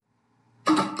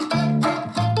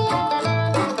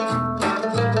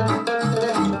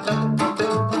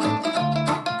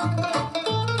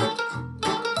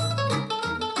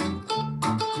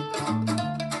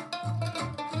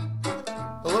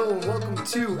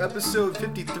episode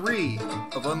 53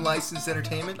 of Unlicensed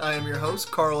Entertainment. I am your host,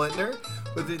 Carl Entner.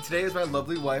 With me today is my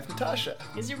lovely wife, Natasha.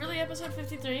 Is it really episode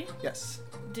 53? Yes.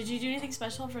 Did you do anything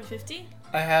special for 50?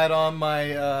 I had on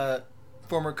my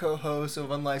former co-host of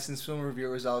Unlicensed Film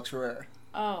Reviewers, Alex Herrera.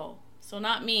 Oh, so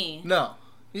not me. No.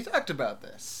 You talked about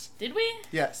this. Did we?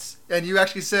 Yes. And you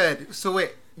actually said, so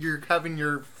wait, you're having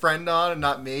your friend on and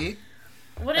not me?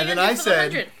 What did And then I I do for the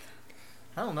said, 100th?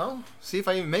 I don't know. See if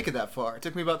I even make it that far. It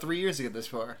took me about 3 years to get this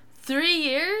far. 3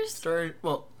 years?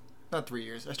 Well, not 3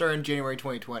 years. I started in January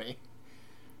 2020.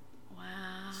 Wow.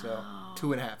 So,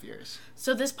 2.5 years.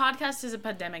 So this podcast is a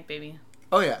pandemic, baby.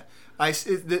 Oh, yeah.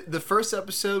 The first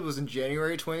episode was in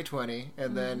January 2020,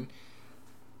 and then,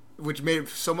 which made it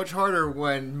so much harder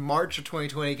when March of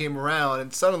 2020 came around,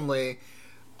 and suddenly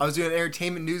I was doing an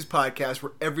entertainment news podcast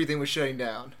where everything was shutting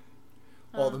down.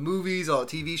 All the movies, all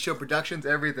the TV show productions,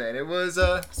 everything. It was,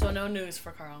 So no news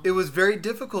for Carl. it was very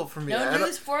difficult for me. No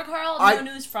news for Carl, I- no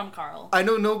news from Carl. I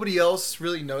know nobody else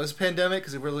really noticed the pandemic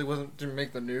because it really didn't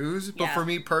make the news. But Yeah. for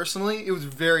me personally, it was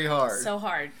very hard. So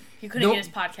hard. He couldn't No, get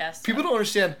his podcast. People done. don't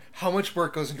understand how much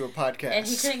work goes into a podcast. And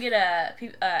he couldn't get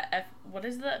a what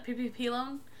is that? PPP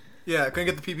loan? Yeah, I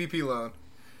couldn't get the PPP loan.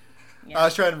 Yeah. I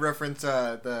was trying to reference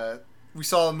we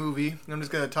saw a movie, and I'm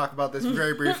just going to talk about this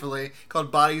very briefly,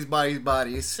 called Bodies, Bodies,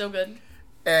 Bodies. So good.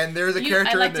 And there's a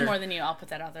character I in liked there. it more than you. I'll put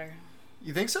that out there.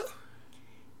 You think so?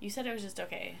 You said it was just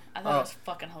okay. I thought it was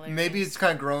fucking hilarious. Maybe it's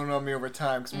kind of grown on me over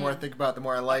time, because the more I think about it, the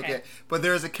more I like Okay. it. But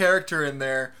there's a character in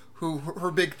there who,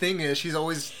 her big thing is, she's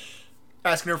always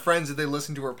asking her friends if they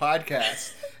listen to her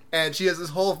podcast. And she has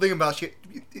this whole thing about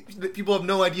people have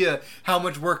no idea how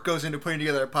much work goes into putting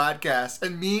together a podcast.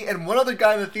 And me and one other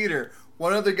guy in the theater,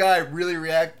 one other guy really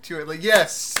reacted to it like,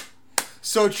 yes,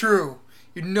 so true.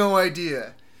 You had no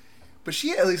idea. But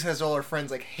she at least has all her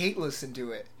friends like hate listen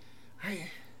to it.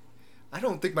 I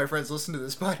don't think my friends listen to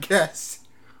this podcast.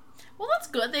 Well, that's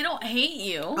good. They don't hate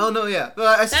you. Oh no, yeah.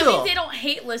 But That means they don't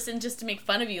hate listen just to make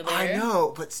fun of you later. I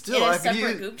know, but still, In a I could separate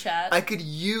use group chat. I could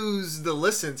use the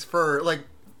listens for like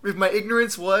if my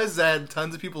ignorance was that I had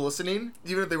tons of people listening,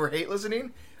 even if they were hate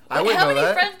listening. I wouldn't How know many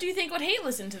that. friends do you think would hate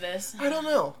listen to this? I don't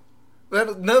know. None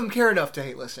of them care enough to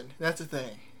hate listen. That's the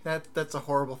thing. That's a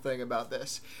horrible thing about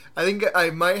this. I think I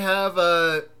might have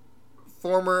a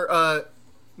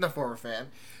not former fan,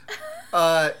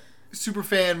 super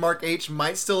fan Mark H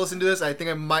might still listen to this. I think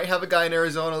I might have a guy in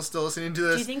Arizona still listening to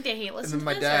this. Do you think they hate listen to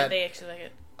my this, dad. or they actually like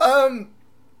it?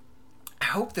 I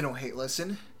hope they don't hate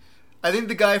listen. I think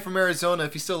the guy from Arizona,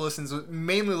 if he still listens,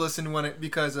 mainly listened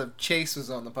because of Chase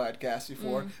was on the podcast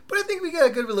before. But I think we got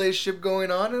a good relationship going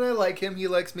on, and I like him. He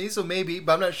likes me, so maybe,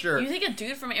 but I'm not sure. You think a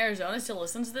dude from Arizona still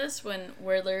listens to this when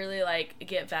we're literally like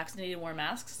get vaccinated and wear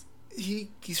masks?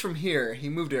 He's from here. He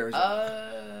moved to Arizona.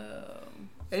 Oh.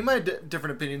 And he might have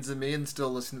different opinions than me and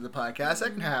still listen to the podcast.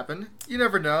 That can happen. You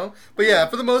never know. But yeah,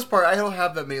 for the most part, I don't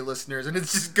have that many listeners, and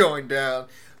it's just going down.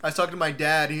 I was talking to my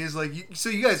dad, and he was like, so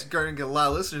you guys are going to get a lot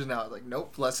of listeners now. I was like,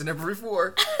 nope, less than ever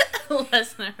before.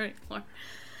 Less than ever before.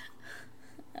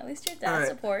 At least your dad All right.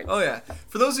 supports. Oh, yeah.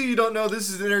 For those of you who don't know,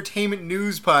 this is an entertainment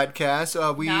news podcast.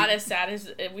 Not as sad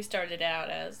as we started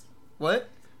out as. What?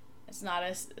 It's not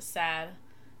as sad.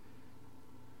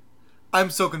 I'm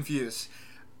so confused.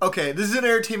 Okay, this is an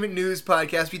entertainment news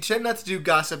podcast. We tend not to do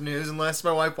gossip news unless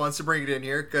my wife wants to bring it in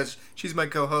here because she's my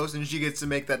co-host and she gets to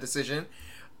make that decision.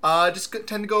 Just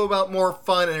tend to go about more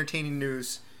fun, entertaining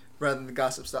news rather than the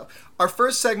gossip stuff. Our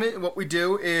first segment, what we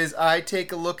do is I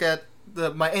take a look at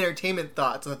my entertainment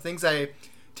thoughts and the things I've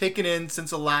taken in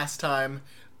since the last time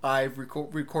I've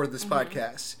recorded this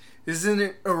podcast. This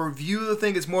isn't a review of the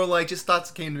thing. It's more like just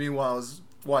thoughts that came to me while I was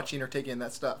watching or taking in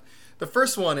that stuff. The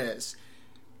first one is,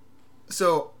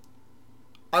 so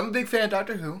I'm a big fan of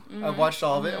Doctor Who. I've watched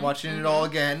all of it. I'm watching it all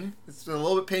again. It's a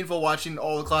little bit painful watching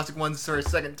all the classic ones for a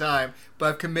second time, but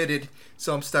I've committed,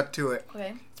 so I'm stuck to it.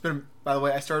 Okay. It's been, by the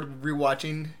way, I started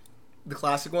rewatching the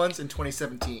classic ones in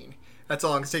 2017. That's how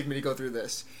long it's taken me to go through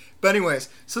this. But anyways,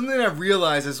 something that I've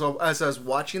realized as I was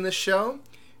watching this show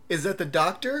is that the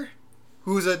Doctor,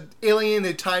 who's an alien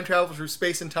that time travels through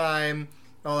space and time,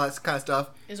 all that kind of stuff.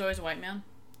 Is always a white man.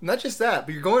 Not just that,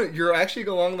 but you're actually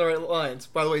going along the right lines.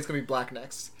 By the way, it's going to be black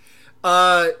next.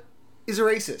 Is a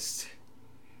racist.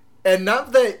 And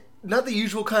not the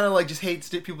usual kind of like just hates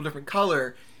people different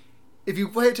color. If you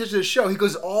pay attention to the show, he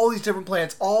goes to all these different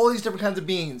planets, all these different kinds of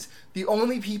beings. The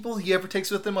only people he ever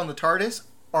takes with him on the TARDIS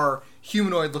are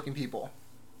humanoid looking people.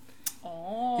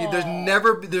 Oh. There's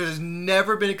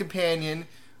never been a companion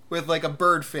with like a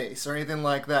bird face or anything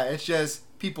like that. It's just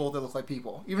people that look like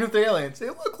people. Even if they're aliens, they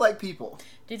look like people.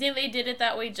 Do you think they did it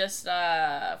that way just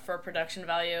for production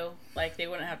value? Like, they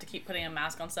wouldn't have to keep putting a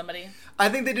mask on somebody? I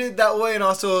think they did it that way, and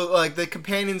also, like, the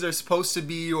companions are supposed to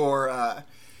be the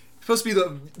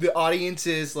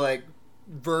audience's, like,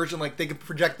 version, like, they can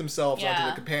project themselves onto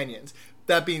the companions.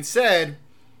 That being said,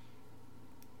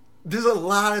 there's a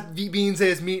lot of beings that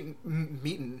is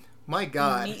meeting. My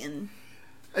God. Meeting.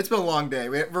 It's been a long day.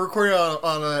 We're recording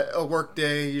on a work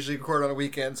day, usually record on a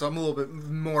weekend, so I'm a little bit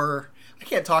more... I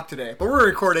can't talk today, but we're going to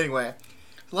record anyway.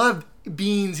 A lot of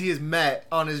beings he has met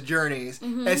on his journeys,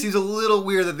 and it seems a little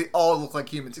weird that they all look like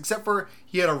humans, except for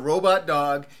he had a robot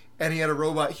dog, and he had a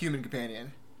robot human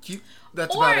companion.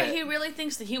 That's about it. Or he really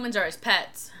thinks the humans are his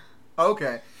pets.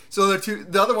 Okay. So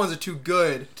the other ones are too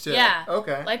good to... Yeah.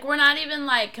 Okay. Like, we're not even,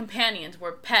 like, companions.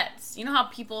 We're pets. You know how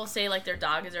people say, like, their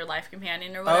dog is their life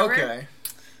companion or whatever? Okay.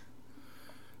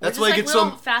 That's why it's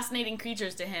little fascinating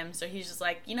creatures to him. So he's just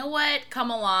like, you know what? Come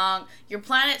along. Your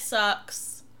planet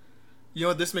sucks. You know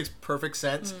what? This makes perfect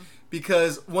sense.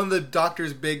 Because one of the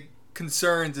Doctor's big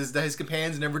concerns is that his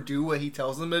companions never do what he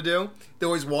tells them to do. They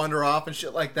always wander off and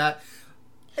shit like that.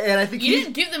 And I think you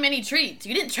didn't give them any treats.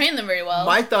 You didn't train them very well.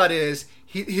 My thought is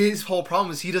his whole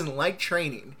problem is he doesn't like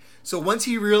training. So once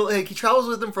he he travels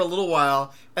with them for a little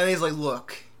while, and he's like,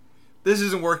 "Look, this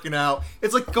isn't working out."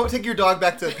 It's like, go take your dog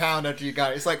back to the pound after you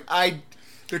got it. It's like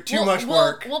they're too much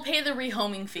work. We'll pay the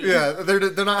rehoming fee. Yeah, they're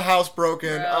not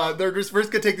housebroken. We're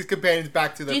just gonna take these companions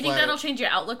back to their planet. Do you think that'll change your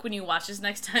outlook when you watch this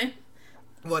next time?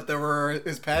 What, they were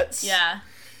his pets? Yeah.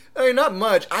 I mean, not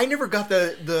much. I never got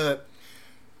the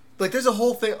like. There's a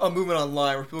whole movement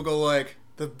online where people go like,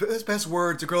 the best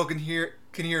words a girl can hear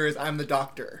is "I'm the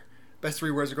doctor." Best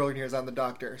 3 words a girl can hear is "I'm the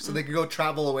doctor." So they could go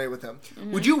travel away with him.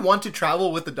 Would you want to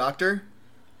travel with the Doctor?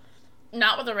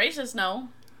 Not with a racist, no.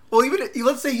 Well, even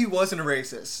let's say he wasn't a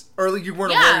racist, or like you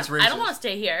weren't aware he's racist. I don't want to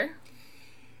stay here.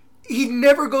 He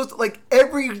never goes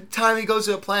every time he goes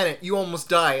to a planet, you almost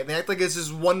die, and they act like it's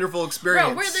this wonderful experience.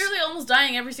 Bro, we're literally almost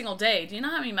dying every single day. Do you know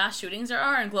how many mass shootings there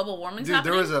are and global warming's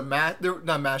happening? There was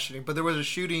not mass shooting, but there was a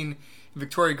shooting in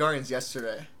Victoria Gardens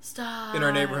yesterday. Stop. In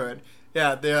our neighborhood.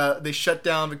 Yeah, they shut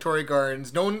down Victoria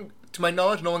Gardens. No one, to my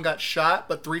knowledge, no one got shot,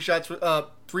 but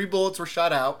 3 bullets were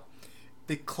shot out.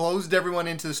 They closed everyone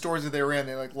into the stores that they were in.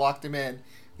 They locked them in.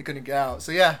 They couldn't get out.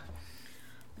 So yeah.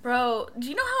 Bro, do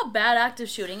you know how bad active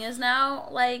shooting is now?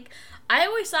 Like, I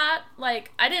always thought, I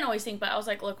didn't always think, but I was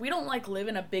like, look, we don't live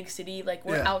in a big city.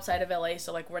 We're outside of LA,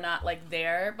 so we're not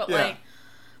there. But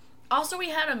also we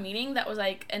had a meeting that was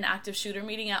an active shooter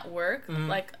meeting at work.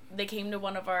 They came to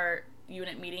one of our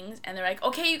unit meetings, and they're like,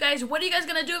 okay, you guys, what are you guys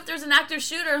gonna do if there's an active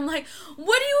shooter? I'm like,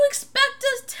 what do you expect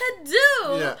us to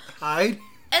do? Yeah, hide.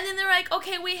 And then they're like,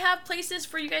 okay, we have places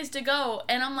for you guys to go.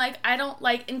 And I'm like, I don't,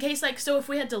 in case, so if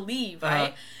we had to leave,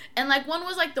 right? And, one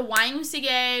was, the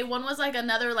YMCA, one was,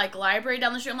 another, library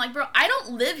down the street. I'm like, bro, I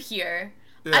don't live here.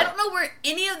 Yeah. I don't know where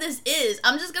any of this is.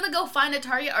 I'm just gonna go find a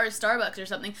Target or a Starbucks or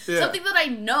something. Yeah. Something that I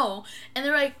know. And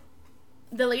they're like,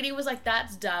 the lady was like,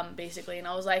 that's dumb, basically. And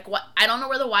I was like, what? I don't know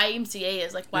where the YMCA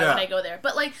is. Why would I go there?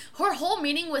 But, her whole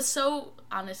meeting was so...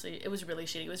 Honestly, it was really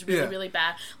shitty. It was really, really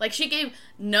bad. She gave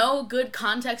no good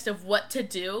context of what to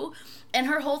do. And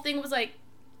her whole thing was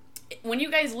when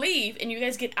you guys leave and you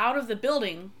guys get out of the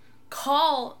building,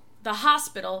 call the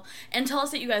hospital and tell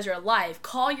us that you guys are alive.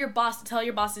 Call your boss to tell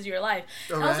your bosses you're alive.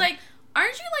 Okay. And I was like,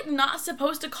 aren't you, not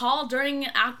supposed to call during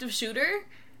an active shooter?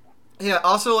 Yeah,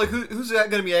 also, who's going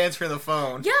to be answering the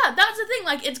phone? Yeah, that's the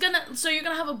thing. So you're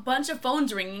going to have a bunch of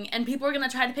phones ringing, and people are going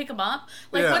to try to pick them up?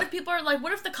 What if people are,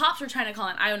 what if the cops are trying to call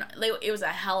in? I don't know. It was a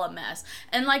hella mess.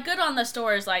 And, good on the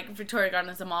stores, Victoria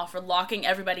Gardens, the mall, for locking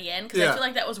everybody in, because I feel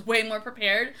like that was way more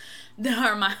prepared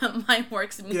than my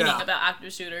work's meeting about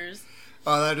active shooters.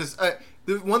 One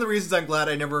of the reasons I'm glad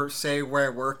I never say where I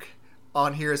work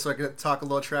on here is so I can talk a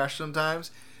little trash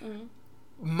sometimes. Mm-hmm.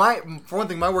 For one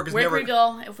thing, my work is Where never... Where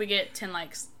can we go if we get 10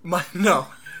 likes? My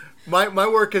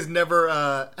work has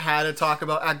never had a talk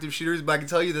about active shooters, but I can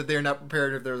tell you that they're not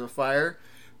prepared if there's a fire,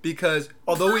 because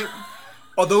although we've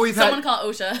someone call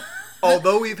OSHA.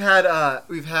 Although we've had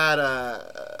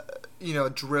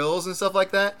drills and stuff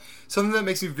like that, something that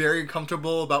makes me very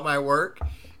comfortable about my work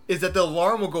is that the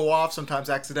alarm will go off sometimes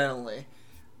accidentally.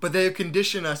 But they've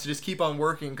conditioned us to just keep on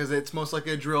working because it's most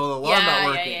likely a drill, the alarm not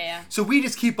working. Yeah. So we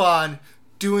just keep on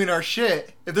doing our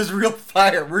shit. If there's a real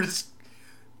fire, we're just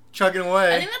chugging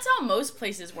away. I think that's how most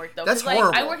places work, though. That's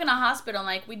horrible. I work in a hospital,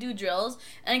 and we do drills,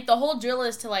 and the whole drill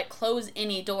is to close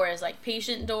any doors,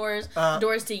 patient doors,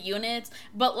 doors to units.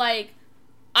 But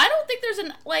I don't think there's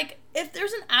if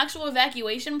there's an actual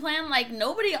evacuation plan, like,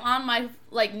 nobody on my,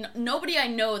 like, nobody I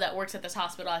know that works at this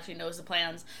hospital actually knows the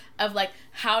plans of, like,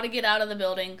 how to get out of the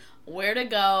building, where to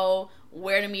go,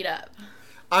 where to meet up.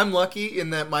 I'm lucky in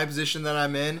that my position that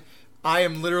I'm in, I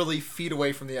am literally feet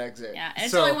away from the exit. Yeah, and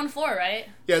it's only one floor, right?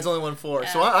 Yeah, it's only one floor.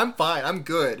 Yeah. So I'm fine. I'm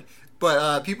good.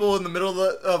 But people in the middle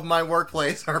of my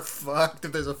workplace are fucked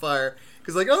if there's a fire.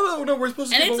 Because, like, oh, no, we're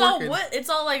supposed to keep on working. And it's all wood. It's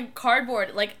all, like,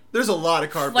 cardboard. Like, there's a lot of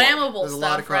cardboard. Flammable there's stuff, a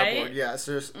lot of cardboard. right? Yes,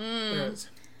 there is.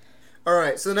 All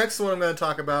right, so the next one I'm going to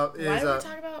talk about is... Why do we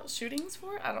talk about shootings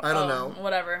for? I don't know.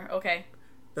 Whatever. Okay.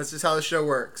 That's just how the show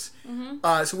works.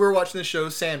 Mm-hmm. So we're watching the show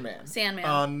Sandman. Sandman.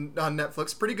 On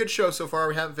Netflix. Pretty good show so far.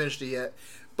 We haven't finished it yet.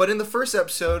 But in the first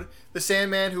episode, the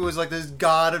Sandman, who was like this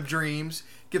god of dreams,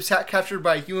 gets captured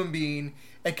by a human being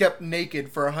and kept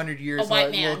naked for 100 years in a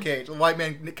little cage. A white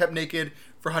man kept naked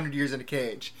for 100 years in a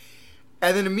cage.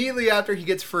 And then immediately after he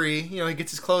gets free, he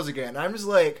gets his clothes again. I'm just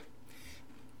like,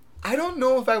 I don't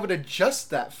know if I would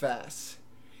adjust that fast.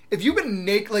 If you've been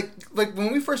naked, like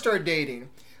when we first started dating,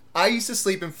 I used to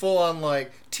sleep in full on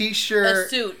like t-shirt, a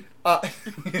suit,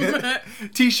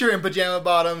 t-shirt and pajama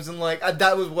bottoms, and like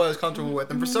that was what I was comfortable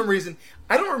with. And for some reason,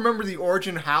 I don't remember the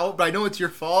origin how, but I know it's your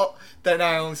fault that now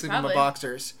I only sleep in my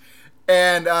boxers.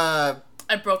 And I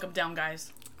broke them down,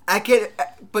 guys.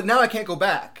 But now I can't go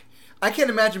back. I can't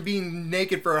imagine being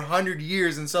naked for 100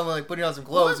 years and suddenly like putting on some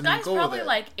clothes and being cool with it. This guy's probably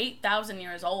like 8,000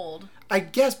 years old. I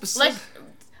guess, but like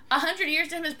 100 years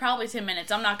to him is probably 10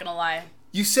 minutes. I'm not gonna lie.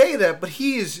 You say that, but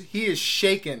he is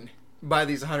shaken by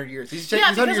these 100 years.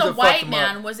 Because a white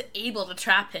man was able to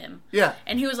trap him. Yeah,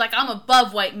 and he was like, "I'm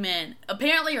above white men."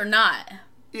 Apparently, or not.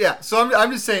 Yeah, so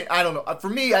I'm just saying. I don't know. For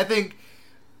me, I think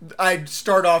I'd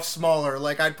start off smaller.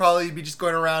 Like I'd probably be just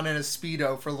going around in a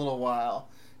Speedo for a little while.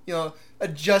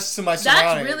 Adjust to my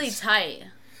surroundings. That's really tight.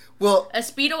 Well, a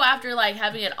Speedo after like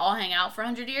having it all hang out for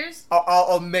 100 years.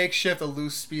 I'll makeshift a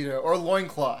loose Speedo or a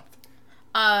loincloth.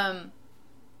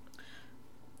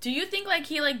 Do you think like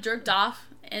he like jerked off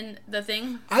in the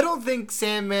thing? I don't think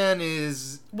Sandman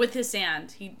is with his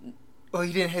sand. Well,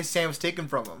 he didn't. His sand was taken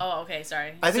from him. Oh, okay,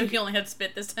 sorry. I think he only had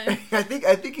spit this time. I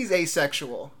think he's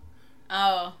asexual.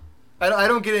 Oh. I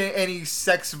don't get any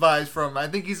sex vibes from him. I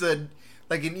think he's an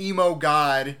emo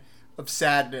god of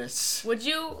sadness. Would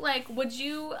you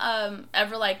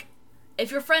ever like,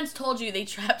 if your friends told you they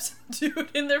trapped some dude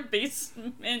in their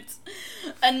basement,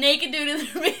 a naked dude in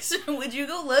their basement, would you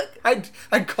go look?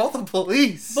 I'd call the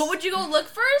police. But would you go look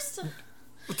first?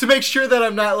 To make sure that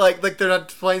I'm not like they're not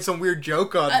playing some weird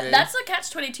joke on me. That's a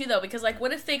catch-22 though, because like,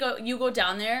 what if you go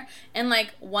down there and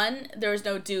like one, there was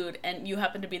no dude and you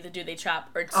happen to be the dude they trap,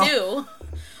 or two,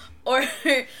 or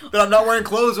but I'm not wearing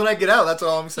clothes when I get out. That's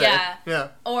all I'm saying. Yeah.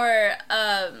 Or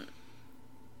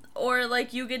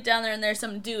like you get down there and there's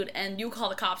some dude and you call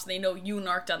the cops and they know you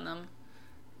narked on them.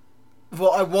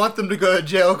 Well, I want them to go to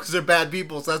jail because they're bad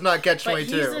people, so that's not catch-22. But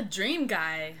he's a dream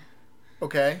guy.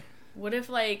 Okay. What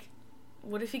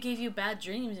if he gave you bad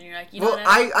dreams and you're like,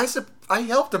 I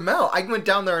helped him out. I went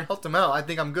down there and helped him out. I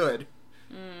think I'm good.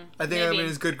 I think I'm in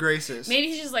his good graces. Maybe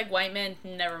he's just like white men.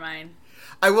 Never mind.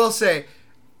 I will say,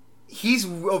 he's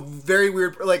a very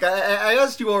weird. Like I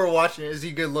asked you while we were watching it, is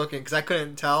he good looking? Because I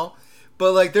couldn't tell.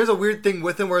 But like, there's a weird thing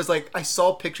with him where it's like I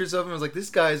saw pictures of him. I was like,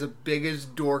 this guy is the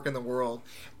biggest dork in the world.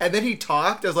 And then he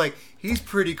talked. I was like, he's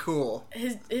pretty cool.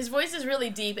 His voice is really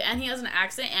deep, and he has an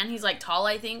accent, and he's like tall.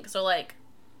 I think so. Like.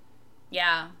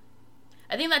 Yeah.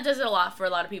 I think that does it a lot for a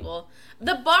lot of people.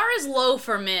 The bar is low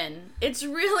for men. It's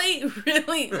really,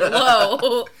 really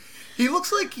low. He looks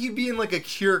like he'd be in like a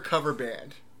Cure cover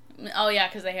band. Oh, yeah,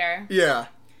 because the hair. Yeah.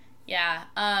 Yeah.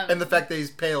 And the fact that he's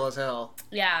pale as hell.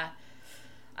 Yeah.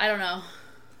 I don't know.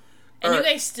 And you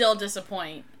guys still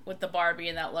disappoint with the bar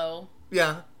being that low.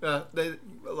 Yeah. A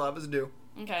lot of us do.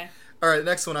 Okay. All right,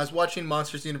 next one. I was watching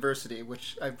Monsters University,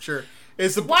 which I'm sure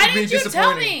is Why didn't you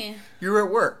tell me? You were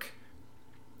at work.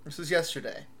 This was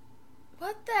yesterday.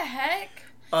 What the heck?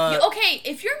 Okay,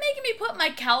 if you're making me put my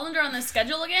calendar on the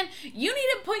schedule again, you need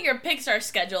to put your Pixar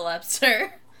schedule up,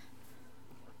 sir.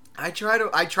 I try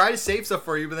to save stuff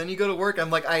for you, but then you go to work.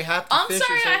 I'm like, I have to. I'm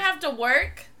sorry, I have to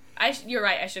work. You're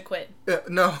right. I should quit.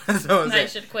 No, that's not what I'm saying. I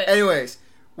should quit. Anyways,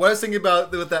 what I was thinking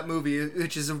about with that movie,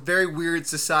 which is a very weird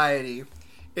society,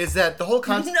 is that the whole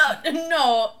concept.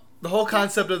 No. The whole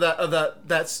concept of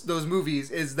those movies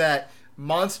is that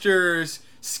monsters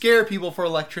scare people for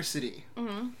electricity.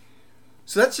 Mm-hmm.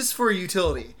 So that's just for a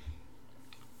utility.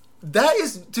 That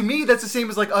is, to me, that's the same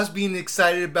as like us being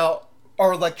excited about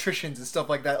our electricians and stuff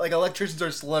like that. Like electricians are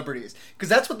celebrities. Because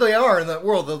that's what they are in the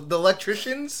world. The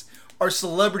electricians are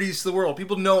celebrities to the world.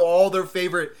 People know all their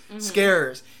favorite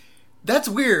scares. That's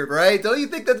weird, right? Don't you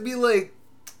think that'd be like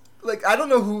I don't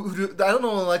know I don't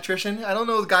know an electrician. I don't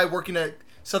know the guy working at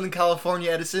Southern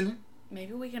California Edison.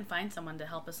 Maybe we can find someone to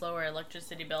help us lower our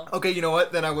electricity bill. Okay, you know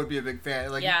what? Then I would be a big fan.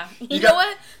 Like, yeah. You know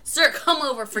what? Sir, come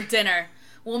over for dinner.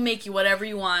 We'll make you whatever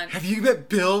you want. Have you met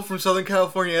Bill from Southern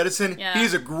California Edison? Yeah.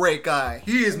 He's a great guy.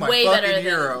 He is my way fucking better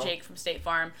hero. than Jake from State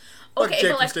Farm. Fuck Okay,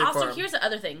 Jake but like from State also Farm. here's the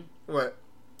other thing. What?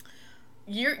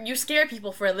 You scare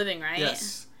people for a living, right?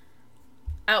 Yes.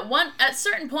 At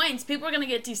certain points, people are gonna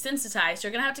get desensitized.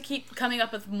 You're gonna have to keep coming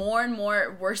up with more and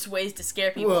more worse ways to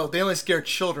scare people. Well, they only scare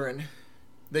children.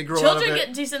 They grow out of Children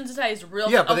it. get desensitized real.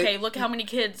 Yeah, but okay, look how many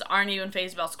kids aren't even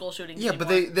phased about school shootings. Yeah, anymore.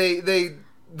 but they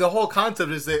the whole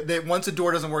concept is that once a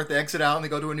door doesn't work, they exit out and they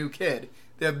go to a new kid.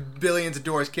 They have billions of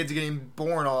doors. Kids are getting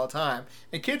born all the time,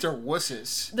 and kids are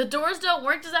wusses. The doors don't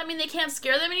work. Does that mean they can't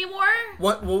scare them anymore?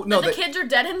 What? Well, no. The kids are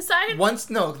dead inside.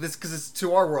 This because it's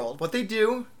to our world. What they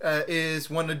do is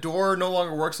when a door no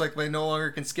longer works, like they no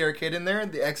longer can scare a kid in there,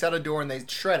 they X out a door and they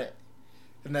shred it,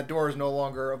 and that door is no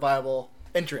longer a viable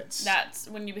entrance. That's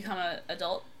when you become an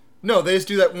adult. No, they just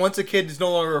do that once a kid is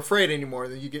no longer afraid anymore.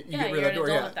 Then you get rid of that door.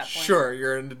 You're an adult at that point. Sure,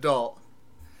 you're an adult.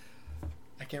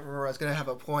 I can't remember. I was gonna have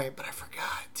a point, but I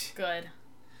forgot. Good.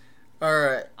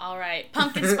 All right.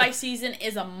 Pumpkin spice season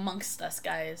is amongst us,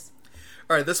 guys.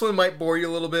 All right. This one might bore you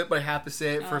a little bit, but I have to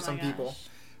say it Oh for my some gosh. people.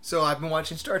 So I've been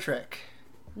watching Star Trek,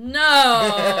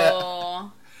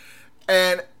 No.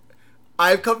 and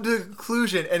I've come to the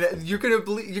conclusion, and you're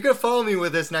gonna follow me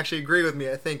with this and actually agree with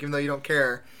me. I think, even though you don't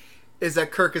care, is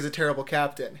that Kirk is a terrible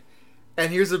captain,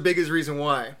 and here's the biggest reason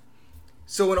why.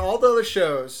 So in all the other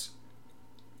shows,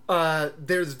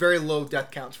 there's very low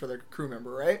death counts for their crew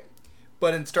member, right?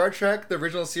 But in Star Trek, the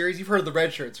original series, you've heard of the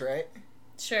red shirts, right?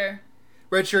 Sure.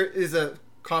 Red shirt is a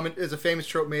famous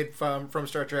trope made from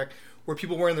Star Trek, where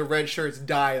people wearing the red shirts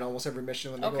die in almost every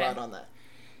mission when they go out on that.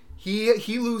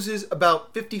 He loses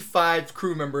about 55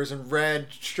 crew members in red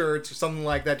shirts or something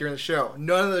like that during the show.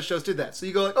 None of the shows did that. So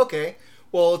you go like, okay,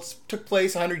 well, it took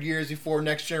place 100 years before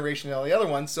Next Generation and all the other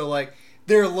ones, so like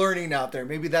they're learning out there.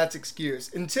 Maybe that's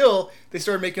excuse. Until they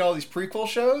started making all these prequel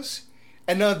shows,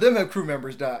 and none of them have crew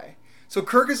members die. So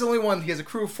Kirk is the only one. He has a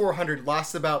crew of 400,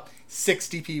 lost about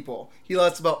 60 people. He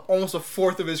lost about almost a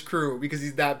fourth of his crew because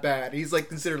he's that bad. He's like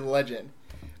considered a legend.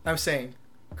 I'm saying,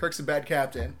 Kirk's a bad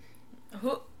captain.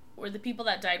 Who were the people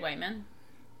that died? White men.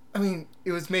 I mean,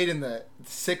 it was made in the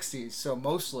 60s, so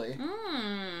mostly.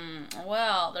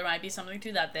 Well, there might be something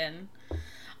to that then.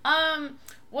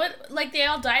 What? Like they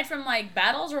all died from like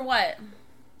battles or what?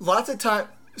 Lots of time.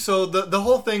 So the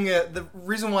whole thing, the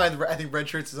reason why I think red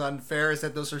shirts is unfair is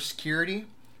that those are security.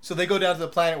 So they go down to the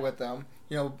planet with them.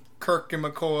 You know, Kirk and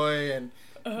McCoy and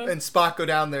Spock go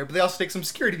down there, but they also take some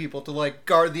security people to like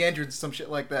guard the entrance, some shit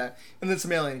like that, and then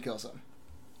some alien kills them.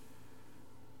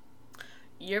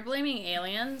 You're blaming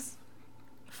aliens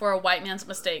for a white man's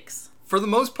mistakes. For the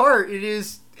most part, it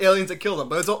is aliens that kill them,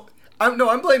 but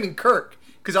I'm blaming Kirk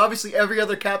because obviously every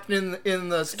other captain in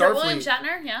the Is that William Starfleet,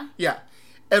 Shatner? Yeah. yeah,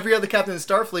 every other captain in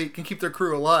Starfleet can keep their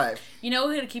crew alive. You know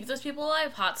who to keep those people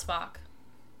alive? Hot Spock.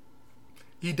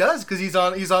 He does because he's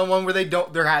on one where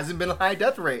there hasn't been a high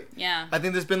death rate. Yeah. I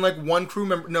think there's been like one crew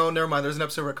member. No, never mind. There's an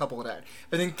episode where a couple died.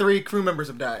 I think 3 crew members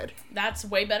have died. That's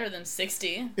way better than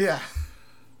 60. Yeah.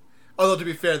 Although to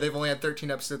be fair, they've only had 13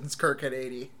 episodes since Kirk had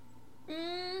 80.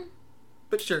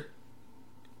 But sure.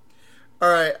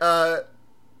 All right.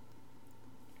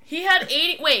 He had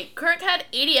 80. Wait, Kirk had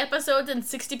 80 episodes and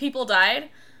 60 people died?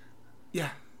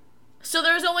 Yeah. So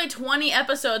there's only 20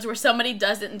 episodes where somebody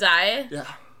doesn't die?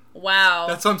 Yeah. Wow.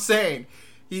 That's what I'm saying.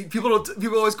 People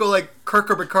always go like Kirk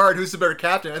or Picard, who's the better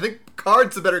captain? I think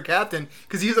Picard's the better captain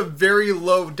because he has a very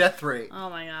low death rate. Oh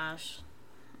my gosh.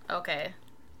 Okay.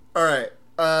 All right.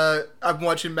 I've been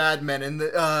watching Mad Men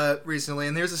recently,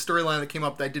 and there's a storyline that came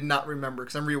up that I did not remember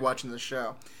because I'm rewatching the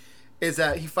show. Is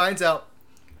that he finds out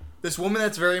this woman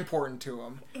that's very important to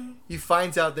him. He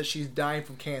finds out that she's dying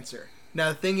from cancer. Now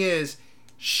the thing is,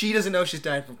 she doesn't know she's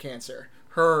dying from cancer.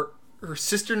 Her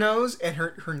sister knows, and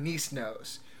her niece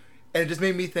knows, and it just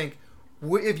made me think: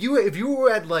 if you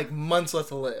had like months left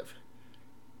to live,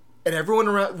 and everyone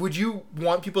around, would you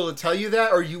want people to tell you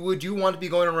that, or would you want to be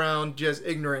going around just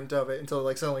ignorant of it until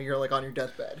like suddenly you're like on your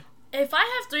deathbed? If I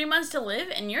have 3 months to live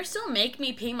and you're still making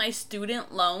me pay my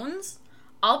student loans,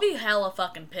 I'll be hella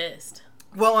fucking pissed.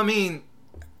 Well, I mean,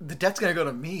 the debt's gonna go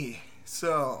to me,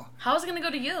 so How is it gonna go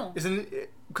to you? isn't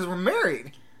it? Because we're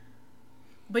married.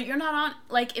 But you're not on.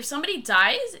 Like, if somebody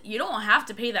dies, you don't have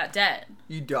to pay that debt.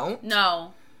 You don't?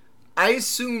 No. I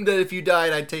assumed that if you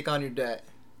died, I'd take on your debt.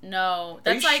 No. Are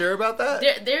That's you like. sure about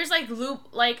that? There's like loop.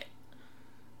 Like.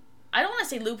 I don't want to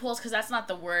say loopholes because that's not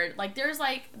the word. Like, there's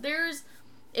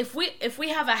if we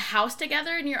have a house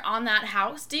together and you're on that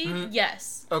house, D,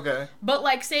 yes. Okay. But,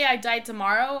 like, say I died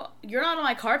tomorrow, you're not on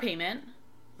my car payment.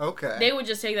 Okay. They would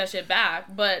just take that shit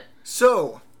back, but...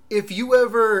 So, if you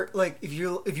ever, like, if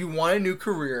you want a new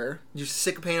career, you're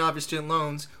sick of paying off your student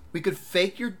loans, we could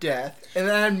fake your death, and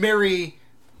then I'd marry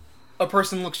a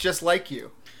person who looks just like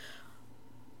you.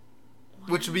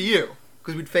 What? Which would be you,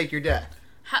 because we'd fake your death.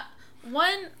 How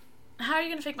are you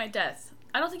going to fake my death?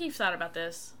 I don't think you've thought about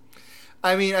this.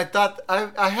 I mean,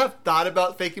 I have thought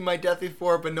about faking my death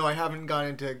before, but no, I haven't gone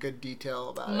into good detail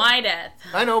about it. My death.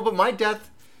 I know, but my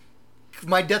death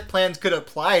plans could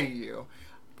apply to you.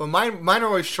 But mine are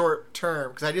always short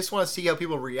term, because I just want to see how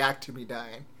people react to me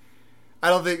dying. I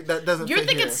don't think that doesn't You're fit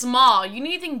thinking here. small. You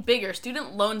need to think bigger.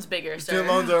 Student loans bigger, sir. Student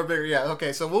loans are bigger, yeah.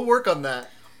 Okay, so we'll work on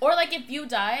that. Or, like, if you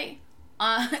die,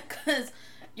 because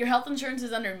your health insurance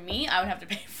is under me, I would have to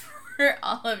pay for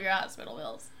all of your hospital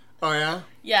bills. Oh, yeah?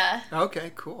 Yeah.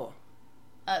 Okay, cool.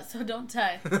 So don't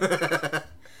die.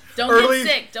 Don't get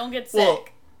sick. Don't get sick. Well,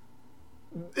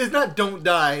 it's not don't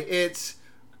die. It's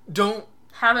don't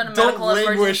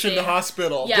languish in the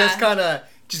hospital. Yeah. Just kind of,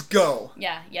 just go.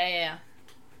 Yeah.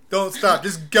 Don't stop.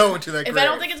 Just go into that grave. If I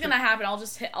don't think it's gonna happen, I'll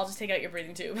just take out your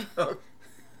breathing tube. Oh.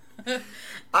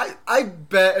 I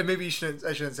bet, and maybe I shouldn't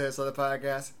say this on the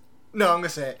podcast. No, I'm gonna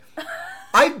say it.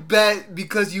 I bet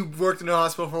because you worked in a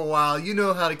hospital for a while, you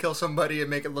know how to kill somebody and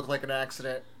make it look like an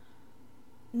accident.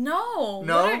 No.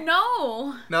 No?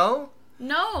 No. No?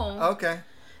 No. Okay.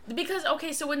 Because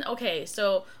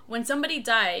so when somebody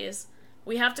dies,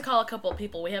 we have to call a couple of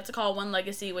people. We have to call One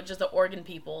Legacy, which is the organ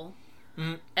people.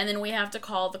 Mm-hmm. And then we have to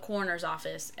call the coroner's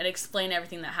office and explain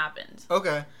everything that happened.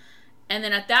 Okay. And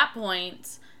then at that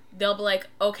point, they'll be like,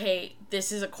 okay,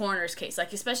 this is a coroner's case.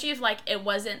 Like, especially if, like,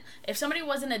 if somebody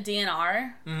wasn't a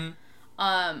DNR,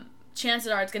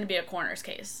 chances are it's going to be a coroner's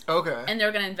case. Okay. And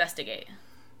they're going to investigate.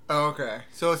 Okay.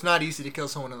 So it's not easy to kill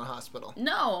someone in the hospital.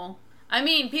 No. I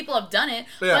mean, people have done it,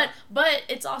 but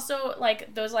it's also,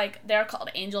 like, those, like, they're called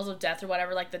angels of death or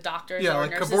whatever, like, the doctors or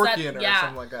like nurses Kevorkian or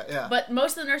something like that, yeah. But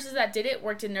most of the nurses that did it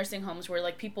worked in nursing homes where,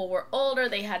 like, people were older,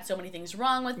 they had so many things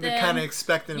wrong with them. They kind of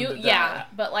expected them to die. Yeah,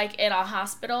 but, like, in a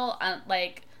hospital,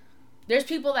 like, there's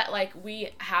people that, like,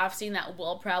 we have seen that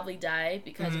will probably die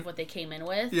because of what they came in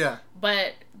with. Yeah.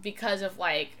 But because of,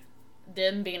 like,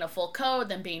 them being a full code,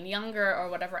 them being younger, or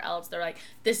whatever else, they're like,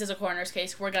 this is a coroner's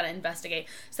case, we're gonna investigate.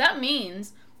 So that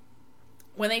means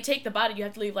when they take the body, you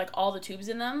have to leave, like, all the tubes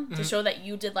in them to show that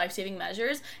you did life-saving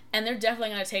measures, and they're definitely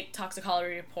gonna take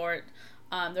toxicology report.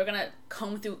 They're gonna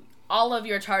comb through all of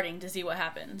your charting to see what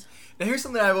happened. Now here's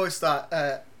something I've always thought,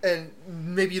 and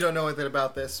maybe you don't know anything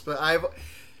about this, but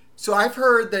I've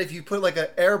heard that if you put, like, an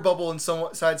air bubble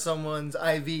inside someone's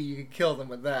IV, you could kill them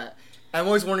with that. I'm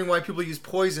always wondering why people use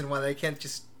poison, why they can't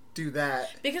just do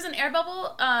that. Because an air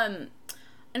bubble,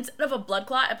 instead of a blood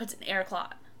clot, it puts an air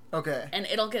clot. Okay. And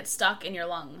it'll get stuck in your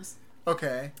lungs.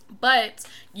 Okay. But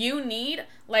you need,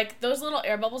 like, those little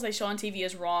air bubbles they show on TV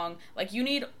is wrong. Like, you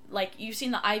need, like, you've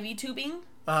seen the IV tubing?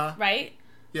 Right?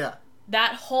 Yeah.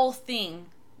 That whole thing,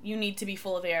 you need to be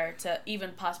full of air to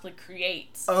even possibly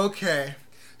create. Okay.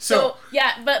 So,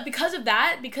 yeah, but because of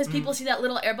that, because people see that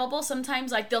little air bubble,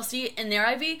 sometimes, like, they'll see it in their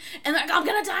IV, and they're like, I'm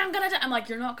gonna die. I'm like,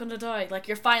 you're not gonna die. Like,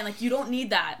 you're fine. Like, you don't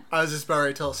need that. I was just about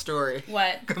to tell a story.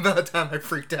 What? About the time I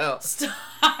freaked out. Stop.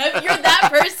 You're that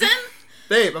person?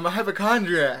 Babe, I'm a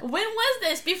hypochondriac. When was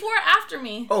this? Before or after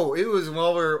me? Oh, it was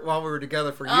while we were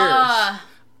together for years.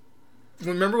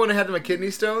 Remember when I had my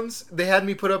kidney stones? They had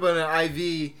me put up on an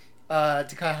IV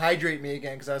to kind of hydrate me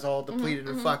again because I was all depleted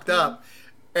and fucked up.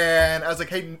 And I was like,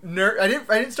 hey, nurse, I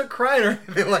didn't start crying or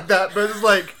anything like that, but it was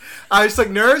like, I was like,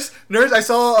 nurse, I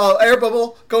saw an air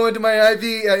bubble go into my IV.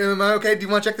 Am I okay? Do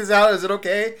you want to check this out? Is it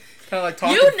okay? Kind of like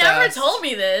talking You never fast. told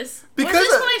me this. Because was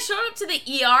this when I showed up to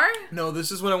the ER? No,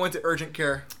 this is when I went to urgent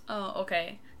care. Oh,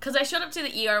 okay. Because I showed up to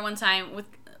the ER one time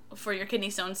for your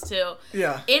kidney stones too.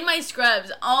 Yeah. In my scrubs.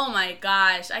 Oh my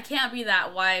gosh. I can't be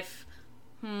that wife.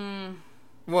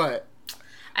 What?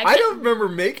 I don't remember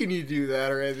making you do that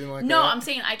or anything like that. No, I'm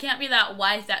saying I can't be that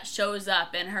wife that shows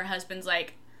up and her husband's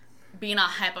like being a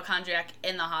hypochondriac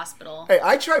in the hospital. Hey,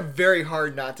 I try very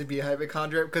hard not to be a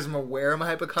hypochondriac because I'm aware I'm a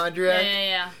hypochondriac.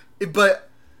 Yeah. But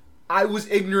I was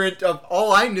ignorant of,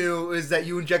 all I knew is that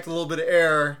you inject a little bit of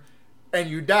air and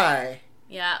you die.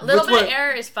 Yeah, a little bit of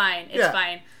air is fine. It's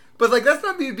fine. But, like, that's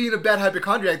not me being a bad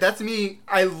hypochondriac. That's me.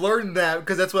 I learned that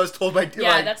because that's what I was told by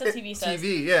that's what TV says.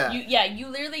 TV, yeah. You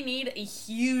literally need a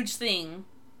huge thing.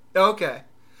 Okay.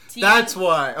 That's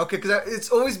why. Okay, because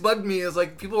it's always bugged me. It's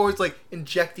like, people are always, like,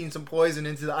 injecting some poison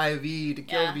into the IV to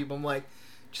kill people. I'm like,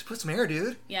 Just put some air,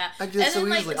 dude. Yeah. I can do it so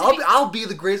then, easily. like, I'll be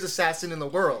the greatest assassin in the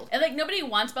world. And like nobody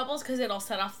wants bubbles because it'll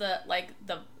set off the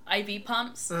IV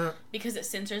pumps because it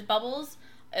censors bubbles.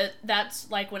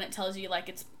 That's like when it tells you like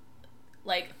it's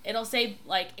like it'll say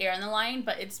like air in the line,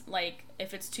 but it's like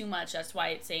if it's too much, that's why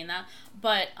it's saying that.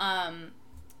 But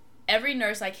every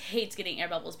nurse like hates getting air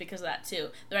bubbles because of that too.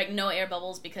 They're like no air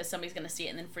bubbles because somebody's gonna see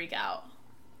it and then freak out.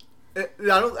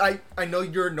 I know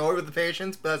you're annoyed with the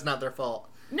patients, but that's not their fault.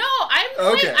 No,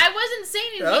 I wasn't saying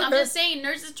anything. Okay. I'm just saying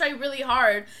nurses try really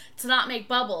hard to not make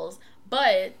bubbles,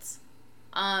 but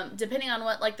depending on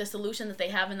what like the solution that they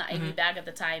have in the IV bag at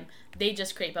the time, they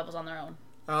just create bubbles on their own.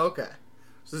 Oh, okay.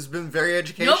 So this has been very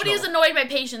educational. Nobody is annoyed by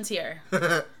patients here.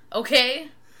 Okay?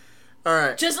 All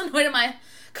right. Just annoyed at my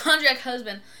contract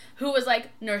husband who was like,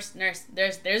 nurse,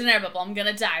 there's an air bubble. I'm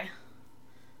gonna die.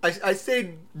 I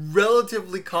stayed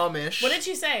relatively calmish. What did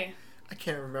she say? I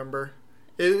can't remember.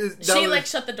 She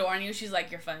shut the door on you. She's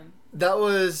like, you're fine. That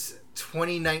was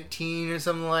 2019 or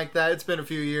something like that. It's been a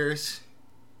few years.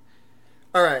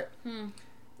 All right.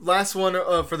 Last one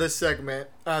for this segment.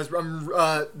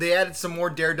 They added some more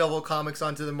Daredevil comics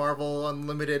onto the Marvel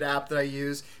Unlimited app that I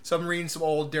use. So I'm reading some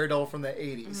old Daredevil from the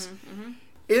 80s.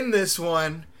 In this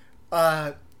one,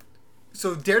 so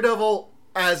Daredevil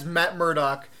as Matt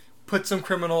Murdock put some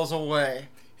criminals away.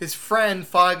 His friend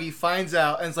Foggy finds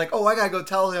out and is like, oh, I gotta go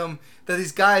tell him that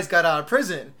these guys got out of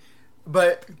prison,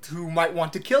 but who might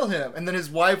want to kill him. And then his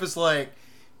wife is like,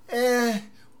 we're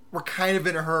kind of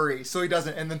in a hurry, so he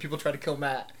doesn't. And then people try to kill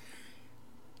Matt.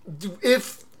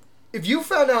 If you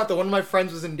found out that one of my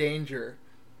friends was in danger,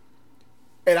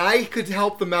 and I could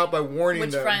help them out by warning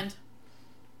them. Which friend?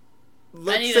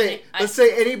 Let's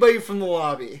say anybody from the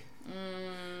lobby.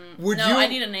 I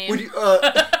need a name.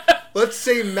 Let's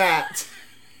say Matt.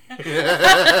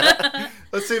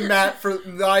 Let's say Matt, for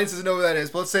the audience doesn't know who that is,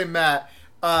 but let's say Matt.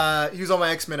 He was on my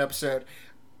X-Men episode.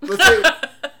 Let's say,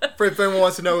 if anyone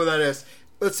wants to know who that is,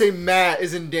 let's say Matt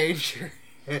is in danger.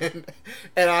 And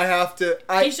I have to...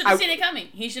 he should have seen it coming.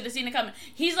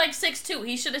 He's like 6'2".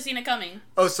 He should have seen it coming.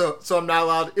 Oh, so I'm not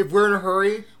allowed... If we're in a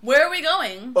hurry... Where are we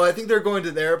going? Oh, I think they're going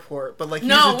to the airport, but like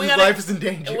his life is in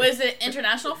danger. Was it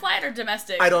international flight or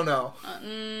domestic? I don't know.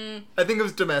 I think it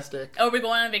was domestic. Are we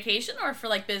going on vacation or for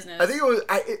like business? I think it was...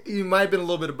 It might have been a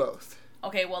little bit of both.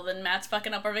 Okay, well then Matt's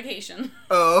fucking up our vacation.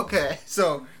 Oh, okay.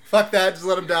 So, fuck that. Just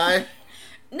let him die.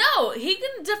 No, he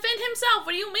can defend himself.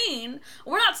 What do you mean?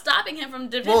 We're not stopping him from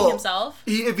defending himself.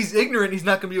 If he's ignorant, he's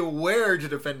not going to be aware to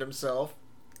defend himself.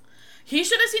 He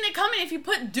should have seen it coming if you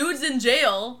put dudes in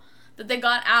jail that they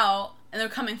got out and they're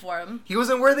coming for him. He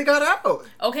wasn't where they got out.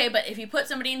 Okay, but if you put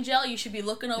somebody in jail, you should be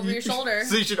looking over your shoulder.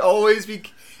 So you should always be...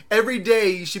 Every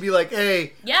day you should be like,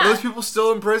 hey, are those people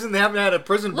still in prison? They haven't had a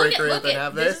prison break or anything,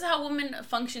 have they? This is how women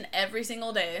function every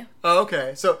single day. Oh,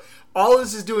 okay. So all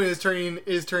this is doing is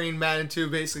turning Matt into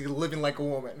basically living like a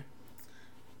woman.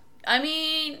 I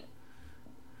mean,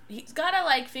 he's got to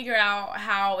like figure out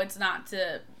how not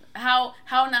to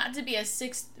be a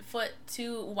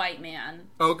 6'2" white man.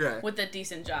 Okay. With a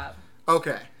decent job.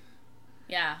 Okay.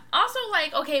 Yeah. Also,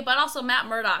 but also Matt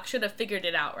Murdock should have figured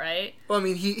it out, right? Well, I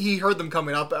mean, he heard them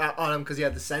coming up on him because he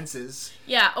had the senses.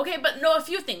 Yeah, okay, but no, a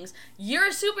few things. You're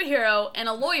a superhero and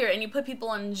a lawyer and you put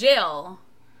people in jail.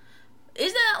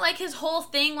 Isn't that, like, his whole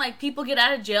thing? Like, people get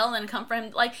out of jail and then come for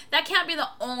him? Like, that can't be the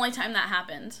only time that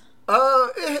happened.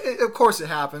 Of course it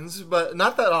happens, but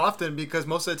not that often because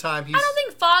most of the time he's... I don't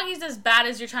think Foggy's as bad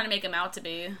as you're trying to make him out to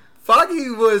be.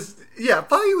 Foggy's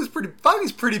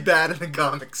pretty bad in the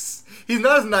comics. He's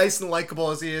not as nice and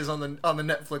likable as he is on the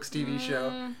Netflix TV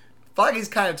show. Foggy's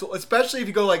kind of, especially if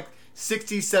you go like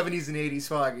 60s, 70s, and 80s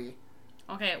Foggy.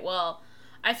 Okay, well,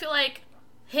 I feel like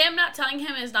him not telling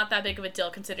him is not that big of a deal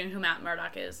considering who Matt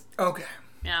Murdock is. Okay.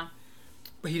 Yeah.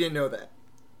 But he didn't know that.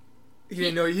 He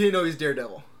didn't know he was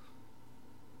Daredevil.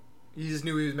 He just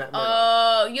knew he was Matt Murdock.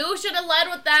 Oh, you should have led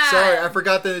with that. Sorry, I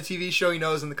forgot that in the TV show he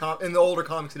knows, in the older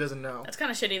comics he doesn't know. That's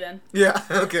kind of shitty then. Yeah,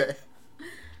 okay.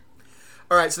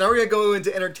 Alright, so now we're going to go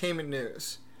into entertainment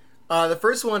news. The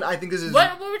first one, I think this is...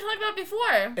 What were we talking about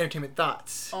before? Entertainment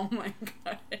thoughts. Oh my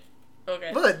god.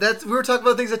 Okay. But we were talking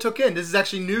about things I took in. This is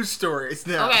actually news stories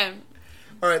now. Okay.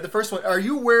 Alright, the first one. Are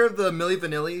you aware of the Milli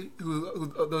Vanilli,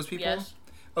 who those people? Yes.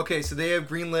 Okay, so they have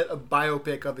greenlit a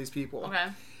biopic of these people. Okay.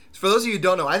 So for those of you who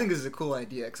don't know, I think this is a cool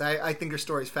idea, because I think their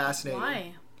story is fascinating.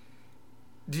 Why?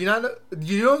 Do you not know?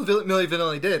 You know what Milli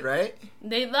Vanilli did, right?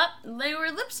 They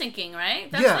were lip syncing,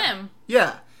 right? That's them.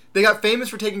 Yeah. They got famous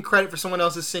for taking credit for someone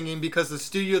else's singing because the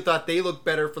studio thought they looked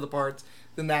better for the parts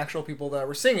than the actual people that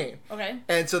were singing. Okay.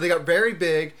 And so they got very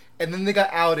big, and then they got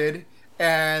outed,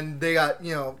 and they got,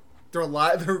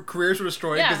 their careers were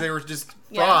destroyed because they were just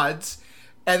frauds.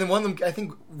 And then I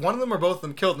think one of them or both of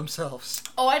them killed themselves.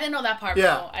 Oh, I didn't know that part.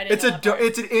 Yeah, bro. I didn't know that part.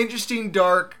 It's an interesting,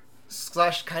 dark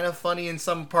 / kind of funny in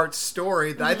some parts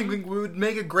story that I think would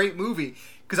make a great movie.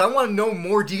 Because I want to know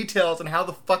more details on how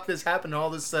the fuck this happened and all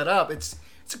this set up. It's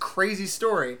a crazy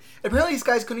story. Apparently, these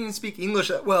guys couldn't even speak English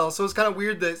that well, so it's kind of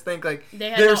weird to think like they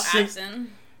had no accent.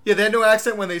 Yeah, they had no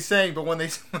accent when they sang, but when they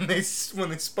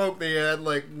spoke, they had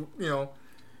like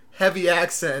heavy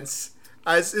accents.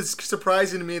 It's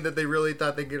surprising to me that they really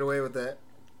thought they'd get away with that.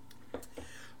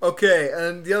 Okay,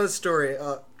 and the other story,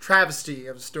 travesty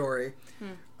of a story.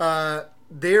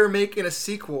 They're making a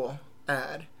sequel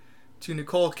ad to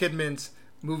Nicole Kidman's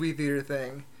movie theater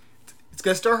thing. It's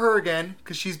gonna star her again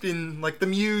because she's been like the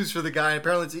muse for the guy.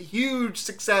 Apparently, it's a huge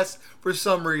success for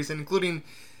some reason, including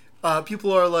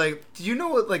people are like, "Do you know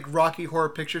what like Rocky Horror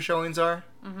Picture Showings are?"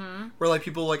 Mm-hmm. Where like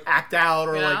people like act out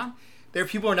or like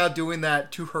people are now doing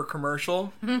that to her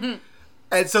commercial, and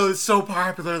so it's so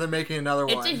popular they're making another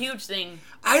one. It's a huge thing.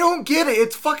 I don't get it.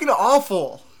 It's fucking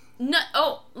awful.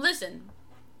 No, listen.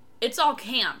 It's all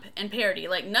camp and parody.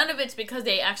 Like none of it's because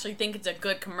they actually think it's a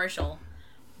good commercial.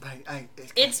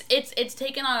 It's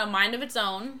taken on a mind of its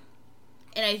own,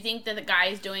 and I think that the guy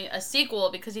is doing a sequel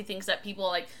because he thinks that people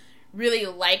like really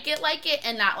like it,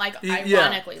 and not like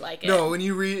ironically like it. No, when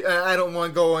you read, I don't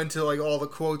want to go into like all the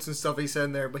quotes and stuff he said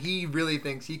in there, but he really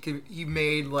thinks he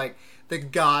made like the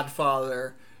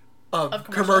Godfather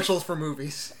of commercials for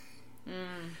movies.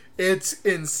 It's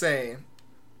insane.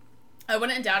 I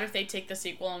wouldn't doubt if they take the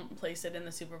sequel and place it in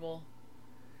the Super Bowl.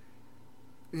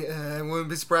 Yeah, I wouldn't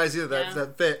be surprised either.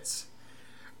 That fits.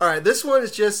 All right, this one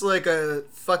is just like a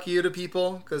fuck you to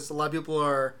people because a lot of people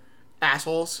are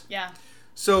assholes. Yeah.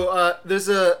 So there's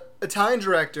a Italian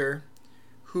director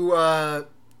who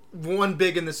won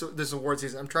big in this award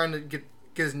season. I'm trying to get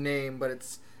his name, but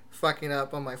it's fucking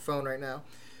up on my phone right now.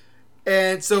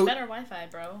 And so better Wi-Fi,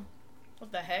 bro.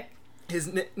 What the heck? His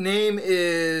name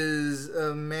is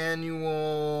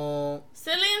Emanuele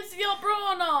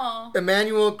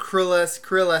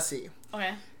Crillesi.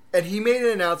 Okay. And he made an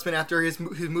announcement after his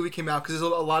movie came out, because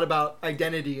there's a lot about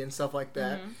identity and stuff like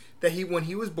that, that when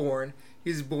he was born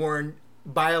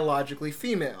biologically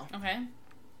female. Okay.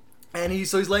 And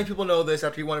he's letting people know this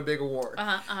after he won a big award.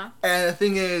 And the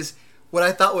thing is, what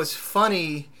I thought was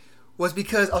funny was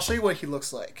because I'll show you what he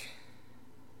looks like.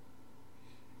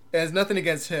 It has nothing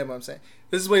against him, I'm saying.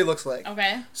 This is what he looks like.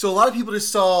 Okay. So a lot of people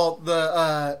just saw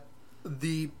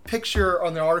the picture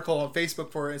on the article on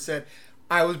Facebook for it and said,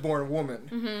 "I was born a woman."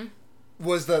 Mm-hmm.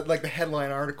 Was the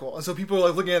headline article. And so people are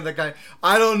like looking at that guy,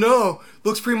 "I don't know,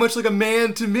 looks pretty much like a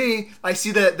man to me." I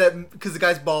see that because the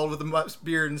guy's bald with a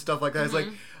beard and stuff like that. It's like,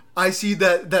 I see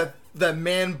that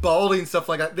man balding and stuff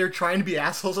like that. They're trying to be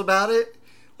assholes about it,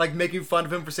 like making fun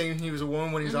of him for saying he was a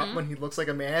woman when when he looks like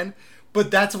a man. But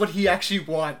that's what he actually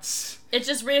wants. It's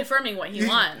just reaffirming what he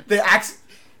wants.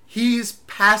 He's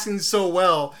passing so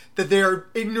well that they're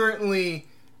ignorantly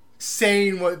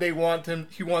saying what he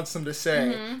wants them to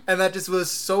say. And that just was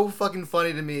so fucking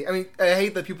funny to me. I mean, I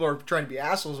hate that people are trying to be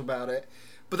assholes about it,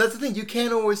 but that's the thing, you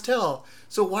can't always tell.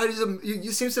 So why does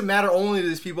it seems to matter only to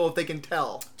these people if they can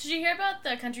tell? Did you hear about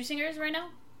the country singers right now?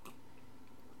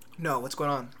 No, what's going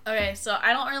on? Okay, so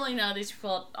I don't really know these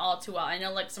people all too well. I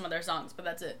know like some of their songs, but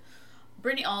that's it.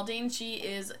 Brittany Aldean, she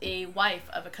is a wife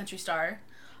of a country star.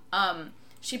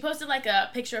 She posted like a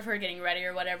picture of her getting ready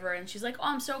or whatever, and she's like, "Oh,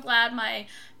 I'm so glad my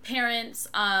parents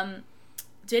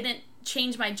didn't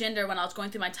change my gender when I was going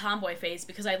through my tomboy phase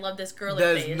because I love this girly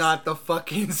phase." That is not the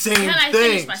fucking same thing. Can I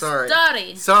finish my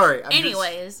study? Sorry.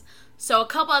 Anyways, so a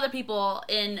couple other people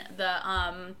in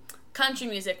the country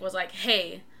music was like,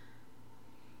 "Hey,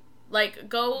 like,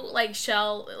 go, like,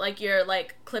 shell, like, your,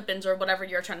 like, clip-ins or whatever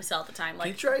you're trying to sell at the time."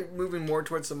 Like, can you try moving more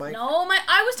towards the mic? No,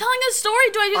 I was telling a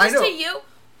story. Do I do this to you?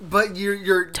 But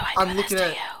you're. Do I do this to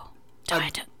you? Do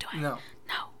I? No.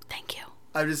 No, thank you.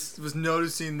 I just was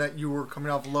noticing that you were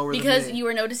coming off lower than me. Because you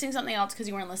were noticing something else because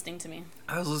you weren't listening to me.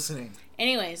 I was listening.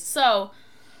 Anyways, so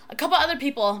a couple other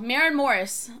people, Maren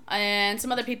Morris and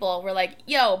some other people were like,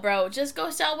 "Yo, bro, just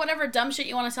go sell whatever dumb shit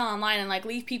you want to sell online and, like,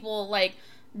 leave people, like,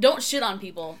 don't shit on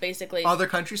people," basically. Other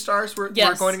country stars were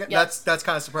going to get... Yes. That's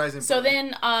kind of surprising. So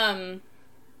then,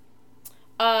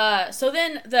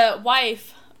 the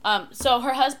wife... so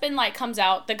her husband, like, comes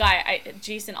out, the guy,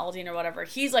 Jason Aldean or whatever,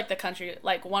 he's, like, the country,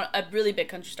 like, a really big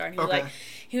country star, and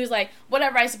he was like,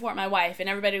 "Whatever, I support my wife," and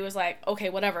everybody was like, "Okay,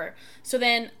 whatever." So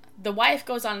then the wife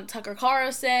goes on Tucker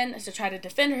Carlson to try to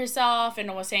defend herself,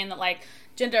 and was saying that, like,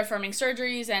 gender-affirming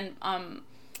surgeries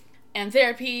and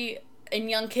therapy in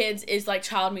young kids is, like,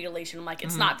 child mutilation. I'm like,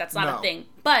 it's not, that's not a thing.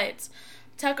 But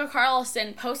Tucker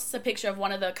Carlson posts a picture of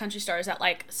one of the country stars that,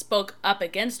 like, spoke up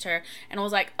against her and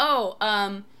was like,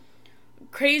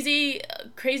 crazy,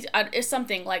 is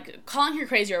something, like, calling her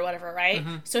crazy or whatever, right?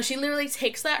 Mm-hmm. So she literally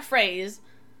takes that phrase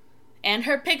and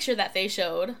her picture that they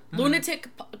showed, lunatic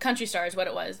country stars, what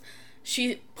it was,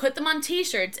 she put them on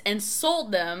t-shirts and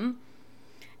sold them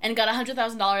and got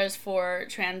 $100,000 for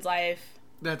trans life.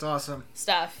 That's awesome.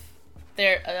 Stuff.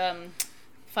 Their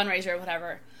fundraiser or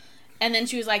whatever. And then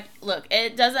she was like, look,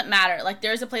 it doesn't matter. Like,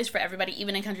 there's a place for everybody,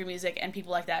 even in country music, and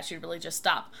people like that should really just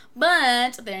stop.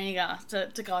 But there you go,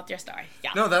 to go with your story.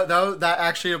 Yeah. No, that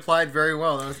actually applied very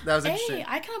well. That was interesting. Hey,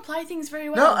 I can apply things very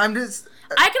well. No, I'm just...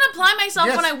 I can apply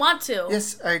myself when I want to.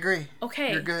 Yes, I agree.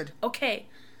 Okay. You're good. Okay.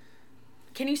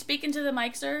 Can you speak into the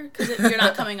mic, sir? Because you're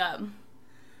not coming up.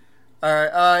 All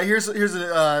right. Here's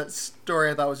a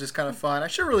story I thought was just kind of fun. I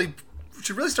should really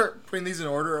start putting these in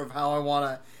order of how I want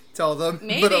to tell them.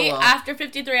 Maybe after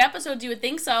 53 episodes, you would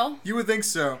think so. You would think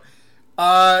so.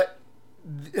 I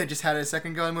just had it a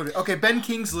second ago. I moved it. Okay, Ben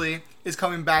Kingsley is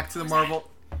coming back to the Marvel.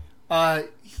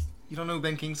 You don't know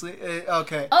Ben Kingsley?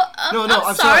 Okay. No,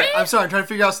 I'm sorry. I'm sorry. I'm trying to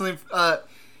figure out something.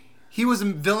 He was a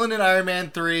villain in Iron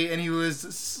Man 3, and he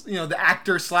was, the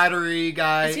actor Slattery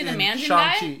guy. Is he the Mandarin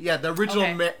Shang-Chi. guy? Yeah, the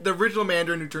original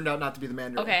Mandarin who turned out not to be the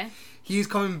Mandarin. Okay. He's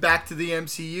coming back to the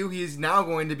MCU. He is now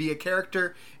going to be a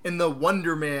character in the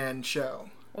Wonder Man show.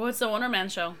 What's the Wonder Man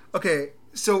show? Okay,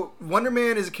 so Wonder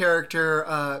Man is a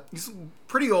character. He's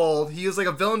pretty old. He was like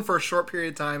a villain for a short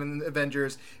period of time in the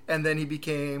Avengers, and then he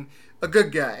became a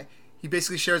good guy. He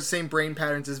basically shares the same brain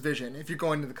patterns as Vision, if you're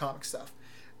going to the comic stuff.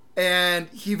 And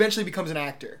he eventually becomes an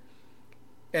actor.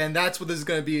 And that's what this is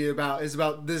going to be about. It's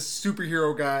about this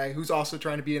superhero guy who's also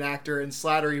trying to be an actor, and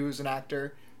Slattery, who's an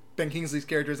actor, Ben Kingsley's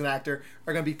character is an actor,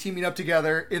 are going to be teaming up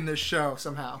together in this show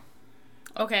somehow.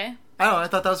 Okay. I don't know. I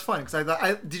thought that was funny.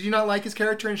 Because did you not like his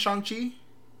character in Shang-Chi?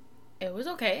 It was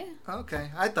okay. Okay.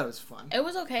 I thought it was fun. It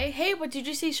was okay. Hey, but did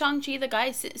you see Shang-Chi, the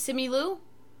guy, Simu Liu?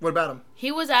 What about him?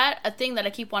 He was at a thing that I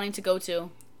keep wanting to go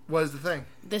to. What is the thing?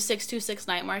 The 626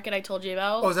 night market I told you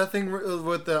about. Oh, is that thing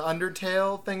with the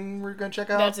Undertale thing we're going to check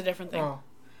out? That's a different thing. Oh.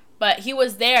 But he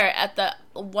was there at the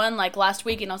one, like, last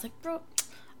week, and I was like, bro,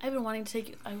 I've been wanting to take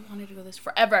you. I wanted to go this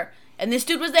forever. And this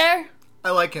dude was there.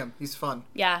 I like him. He's fun.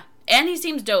 Yeah. And he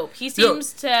seems dope. He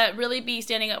seems to really be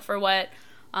standing up for what,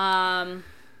 for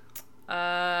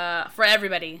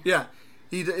everybody. Yeah.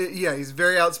 He's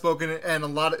very outspoken, and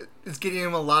it's getting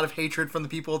him a lot of hatred from the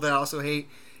people that also hate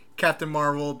Captain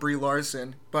Marvel, Brie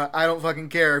Larson. But I don't fucking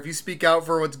care. If you speak out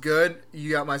for what's good,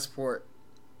 you got my support.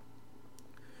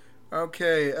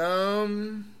 Okay,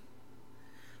 oh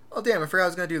damn, I forgot I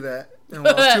was gonna do that. Well,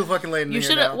 it's too fucking late in the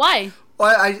year now. Why?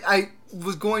 Well, I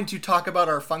was going to talk about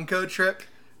our Funko trip,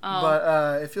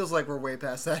 but it feels like we're way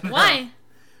past that now. Why?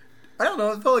 I don't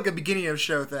know, it felt like a beginning of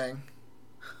show thing.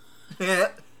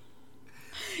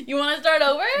 You want to start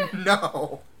over?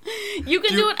 No. You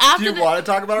can do it after. Do you want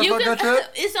to talk about our Funko trip?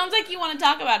 It sounds like you want to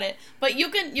talk about it, but you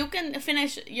can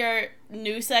finish your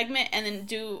news segment and then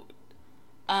do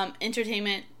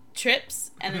entertainment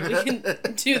trips, and then we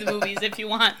can do the movies if you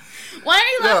want. Why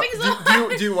are you laughing so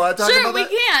hard? Do you want to talk about that? Sure,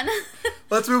 we can.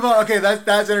 Let's move on. Okay,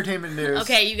 that's entertainment news.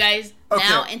 Okay, you guys,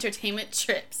 now entertainment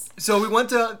trips. So we went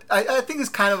to, I think this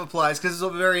kind of applies because it's a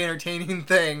very entertaining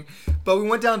thing, but we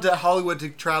went down to Hollywood to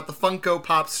try out the Funko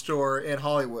Pop store in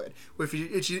Hollywood. If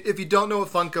you don't know what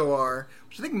Funko are,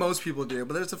 which I think most people do,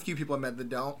 but there's a few people I met that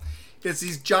don't, it's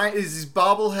these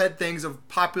bobblehead things of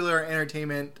popular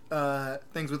entertainment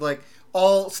things with like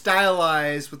all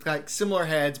stylized with like similar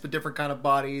heads but different kind of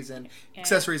bodies and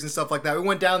accessories and stuff like that. We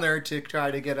went down there to try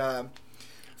to get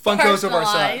Funkos of our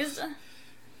size.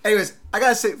 Anyways, I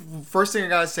gotta say, first thing I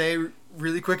gotta say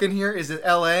really quick in here is that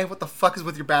LA, what the fuck is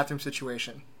with your bathroom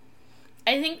situation?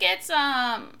 I think it's,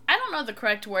 I don't know the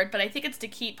correct word, but I think it's to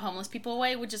keep homeless people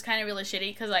away, which is kind of really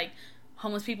shitty because, like,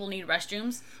 homeless people need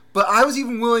restrooms. But I was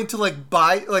even willing to, like,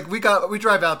 buy, like, we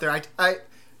drive out there. I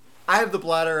have the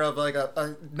bladder of, like,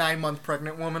 a 9-month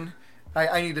pregnant woman.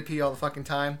 I need to pee all the fucking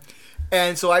time.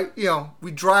 And so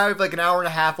we drive like an hour and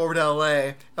a half over to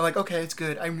LA. I'm like, okay, it's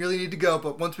good. I really need to go,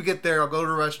 but once we get there, I'll go to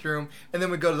the restroom, and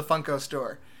then we go to the Funko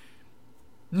store.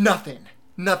 Nothing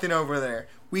over there.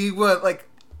 We would like,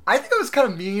 I think it was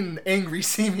kind of mean and angry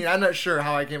seeming. I'm not sure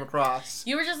how I came across.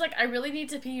 You were just like, I really need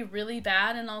to pee really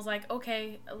bad, and I was like,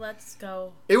 okay, let's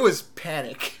go. It was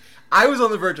panic. I was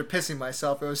on the verge of pissing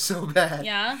myself. It was so bad.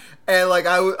 Yeah. And like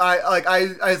I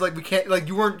was like, we can't, like,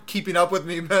 you weren't keeping up with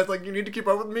me, but I was like, you need to keep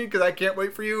up with me because I can't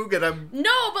wait for you.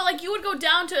 No, but like you would go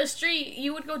down to a street.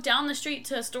 You would go down the street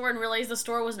to a store and realize the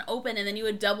store wasn't open, and then you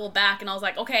would double back. And I was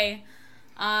like, okay,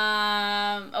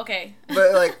 okay.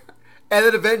 But like, And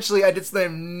then eventually I did something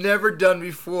I've never done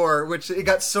before, which it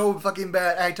got so fucking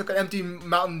bad. I took an empty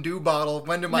Mountain Dew bottle,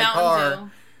 went to my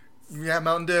car. Yeah,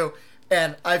 Mountain Dew.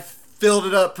 And I filled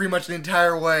it up pretty much the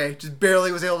entire way. Just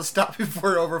barely was able to stop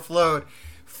before it overflowed.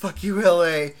 Fuck you,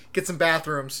 LA. Get some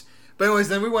bathrooms. But anyways,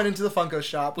 then we went into the Funko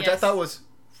shop, which I thought was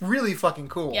really fucking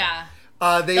cool. Yeah.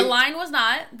 The line was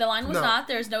not.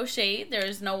 There's no shade.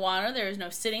 There's no water. There's no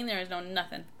sitting. There's no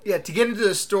nothing. Yeah, to get into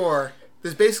the store,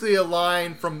 there's basically a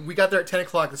line from... We got there at 10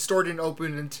 o'clock. The store didn't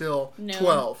open until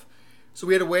 12. So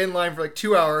we had to wait in line for like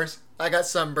 2 hours. I got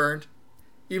sunburned.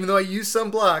 Even though I used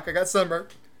sunblock, I got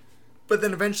sunburned. But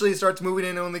then eventually it starts moving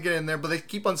in and only get in there. But they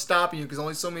keep on stopping you because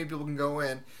only so many people can go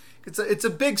in. It's a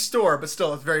big store, but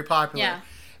still, it's very popular. Yeah.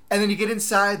 And then you get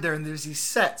inside there and there's these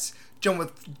sets done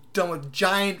with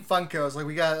giant Funkos. Like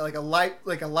we got like a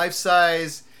life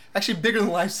size, actually bigger than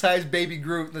life size baby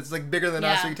Groot that's like bigger than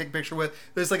us, so you take a picture with.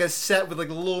 There's like a set with like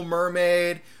a little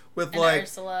mermaid with like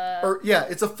Ursula.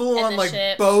 It's a full on like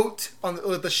ship. boat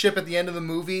with the ship at the end of the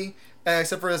movie.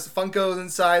 Except for there's Funkos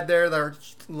inside there that are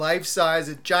life size.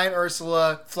 A giant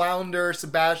Ursula, Flounder,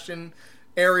 Sebastian,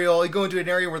 Ariel. You go into an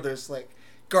area where there's like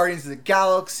Guardians of the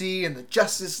Galaxy and the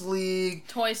Justice League,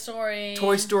 Toy Story,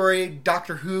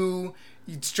 Doctor Who,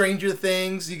 Stranger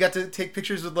Things. You got to take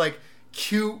pictures with like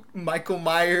cute Michael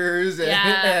Myers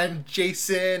and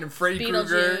Jason and Freddy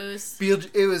Krueger.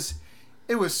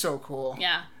 It was so cool.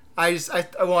 Yeah. I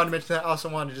wanted to mention that. I also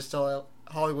wanted to just tell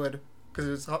Hollywood, because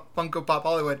it was Funko Pop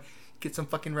Hollywood, get some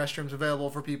fucking restrooms available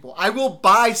for people. I will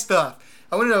buy stuff.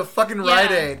 I went to a fucking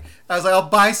Rite Aid. I was like, I'll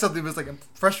buy something, but it's like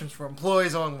restrooms for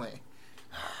employees only.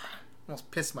 Almost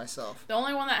pissed myself. The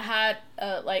only one that had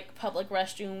like public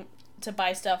restroom to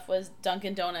buy stuff was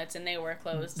Dunkin' Donuts, and they were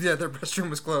closed. Yeah, their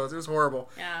restroom was closed. It was horrible.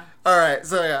 Yeah. All right,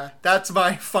 so yeah, that's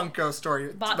my Funko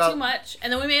story. Bought too much,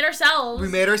 and then we made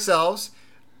ourselves.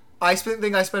 I spent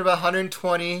about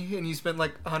 120, and you spent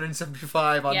like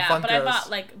 175 on Funkos. Yeah, but I bought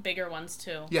like bigger ones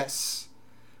too. Yes.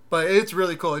 But it's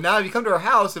really cool. Now, if you come to our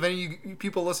house, if any of you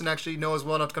people listen actually know us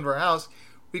well enough to come to our house,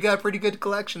 we got a pretty good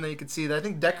collection that you can see that I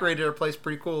think decorated our place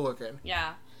pretty cool looking.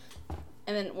 Yeah.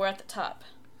 And then we're at the top.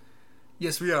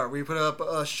 Yes, we are. We put up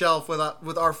a shelf with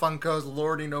our Funkos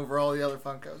lording over all the other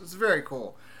Funkos. It's very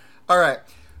cool. All right.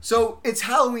 So, it's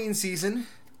Halloween season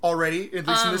already, at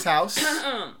least in this house.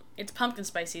 It's pumpkin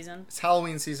spice season. It's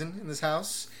Halloween season in this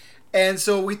house. And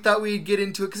so we thought we'd get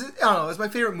into it because, I don't know, it's my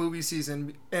favorite movie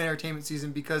season and entertainment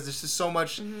season because there's just so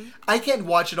much. Mm-hmm. I can't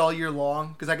watch it all year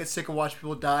long because I get sick of watching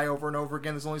people die over and over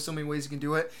again. There's only so many ways you can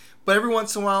do it. But every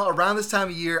once in a while, around this time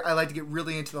of year, I like to get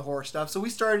really into the horror stuff. So we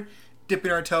started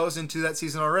dipping our toes into that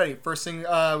season already. First thing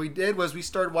we did was we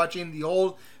started watching the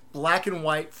old black and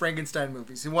white Frankenstein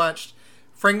movies. We watched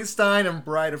Frankenstein and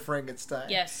Bride of Frankenstein.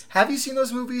 Yes. Have you seen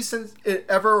those movies since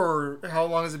ever, or how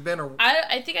long has it been? Or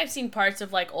I think I've seen parts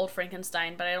of like old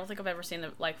Frankenstein, but I don't think I've ever seen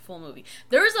the like full movie.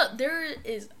 There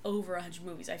is over 100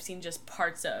 movies I've seen just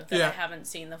parts of that I haven't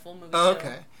seen the full movie. Oh,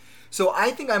 okay. So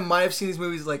I think I might have seen these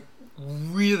movies like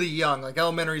really young, like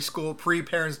elementary school,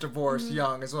 pre-parents divorce,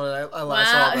 young is when I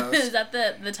last saw those. Is that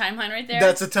the timeline right there?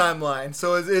 That's the timeline.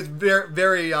 So it's very,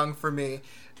 very young for me.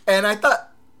 And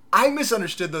I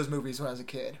misunderstood those movies when I was a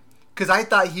kid. Because I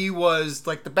thought he was,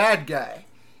 like, the bad guy.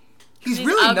 He's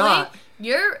really ugly. Not.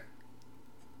 You're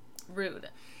rude.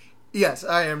 Yes,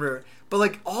 I am rude. But,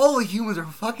 like, all the humans are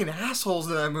fucking assholes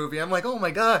in that movie. I'm like, oh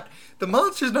my god, the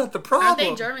monster's not the problem.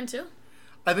 Aren't they German, too?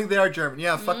 I think they are German.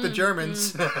 Yeah, fuck the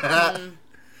Germans. But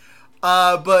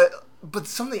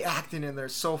some of the acting in there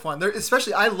is so fun.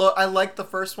 Especially, I liked the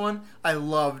first one. I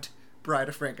loved Bride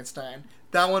of Frankenstein.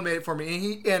 That one made it for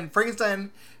me. And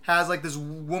Frankenstein has like this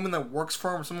woman that works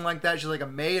for him or something like that. She's like a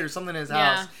maid or something in his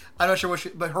house. I'm not sure what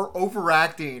but her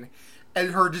overacting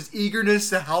and her just eagerness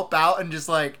to help out and just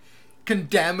like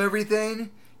condemn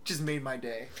everything just made my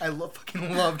day. I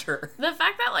fucking loved her. The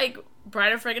fact that like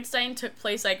Bride of Frankenstein took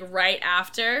place like right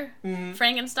after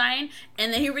Frankenstein,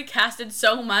 and then he recasted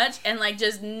so much and like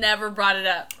just never brought it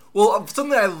up. Well,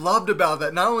 something I loved about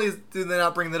that, not only did they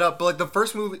not bring that up, but like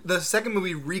the second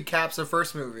movie recaps the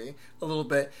first movie a little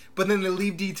bit, but then they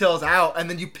leave details out, and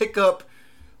then you pick up,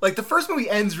 like the first movie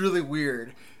ends really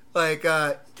weird. Like,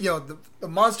 the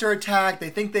monster attacked, they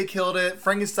think they killed it,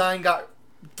 Frankenstein got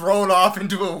thrown off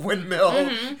into a windmill,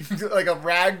 like a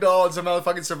rag doll, and somehow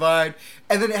fucking survived.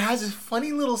 And then it has this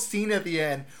funny little scene at the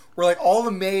end where like all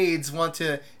the maids want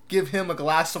to give him a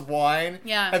glass of wine,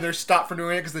 and they're stopped from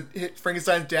doing it because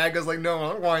Frankenstein's dad goes like, no,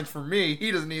 that wine's for me,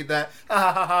 he doesn't need that, ha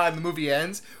ha ha ha, and the movie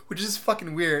ends, which is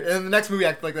fucking weird. And then the next movie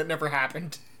acted like that never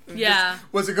happened. It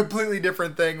was a completely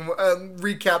different thing,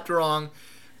 recapped wrong.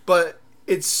 But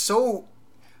it's so,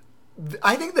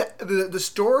 I think that the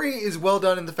story is well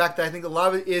done in the fact that I think a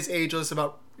lot of it is ageless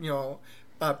about,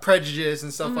 prejudice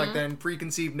and stuff like that and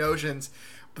preconceived notions.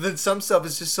 But then some stuff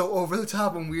is just so over the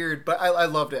top and weird. But I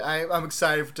loved it. I'm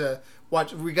excited to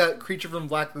watch. We got Creature from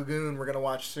Black Lagoon we're going to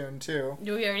watch soon, too.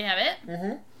 Do we already have it?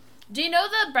 Mm-hmm. Do you know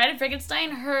the Bride of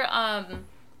Frankenstein, her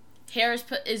hair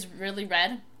is really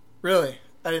red? Really?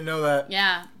 I didn't know that.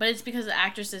 Yeah, but it's because the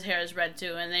actress's hair is red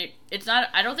too, and it's not.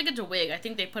 I don't think it's a wig. I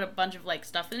think they put a bunch of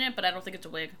stuff in it, but I don't think it's a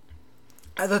wig.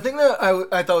 The thing that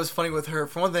I thought was funny with her,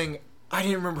 for one thing, I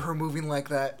didn't remember her moving like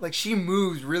that. Like, she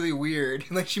moves really weird.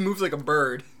 Like, she moves like a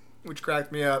bird, which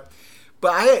cracked me up.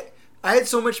 But I had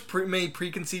so many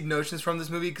preconceived notions from this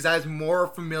movie because I was more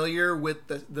familiar with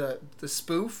the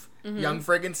spoof, Young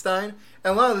Frankenstein,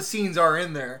 and a lot of the scenes are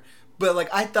in there. But,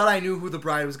 I thought I knew who the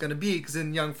bride was going to be, because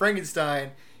in Young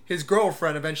Frankenstein, his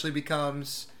girlfriend eventually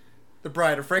becomes the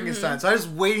bride of Frankenstein. So I was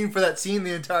waiting for that scene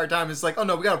the entire time. It's like, oh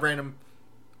no, we got a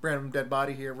random dead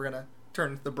body here. We're going to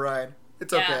turn into the bride.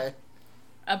 It's okay.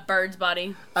 A bird's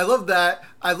body. I love that.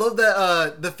 I love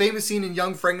that the famous scene in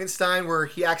Young Frankenstein where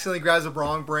he accidentally grabs the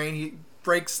wrong brain. He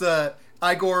breaks the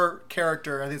Igor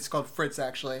character, I think it's called Fritz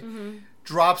actually,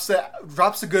 drops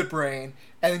the good brain,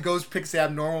 and then picks the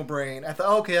abnormal brain. I thought,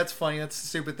 oh, okay, that's funny. That's the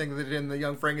stupid thing that they did in the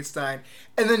Young Frankenstein.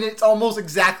 And then it's almost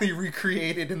exactly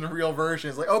recreated in the real version.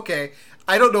 It's like, okay,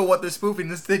 I don't know what they're spoofing.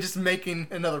 They're just making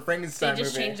another Frankenstein movie. They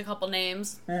just changed a couple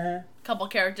names, couple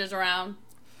characters around.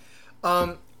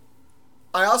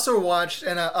 I also watched,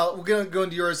 and we're going to go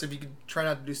into yours if you could try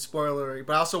not to do spoilery,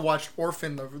 but I also watched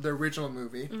Orphan, the original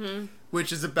movie,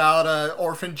 which is about an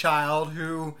orphan child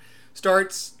who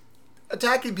starts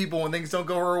attacking people when things don't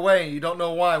go her way. You don't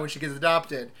know why when she gets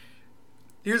adopted.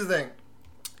 Here's the thing.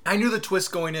 I knew the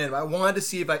twist going in, but I wanted to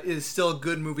see if it is still a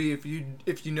good movie if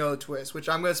you know the twist, which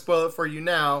I'm going to spoil it for you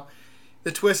now.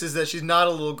 The twist is that she's not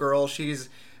a little girl. She's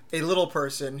a little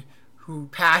person who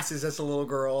passes as a little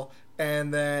girl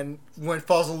and then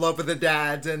falls in love with the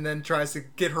dads and then tries to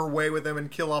get her way with him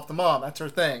and kill off the mom. That's her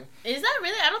thing. Is that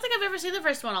really? I don't think I've ever seen the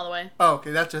first one all the way. Oh,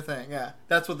 okay, that's her thing, yeah.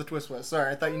 That's what the twist was.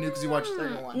 Sorry, I thought you knew because you watched the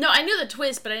second one. No, I knew the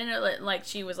twist, but I didn't know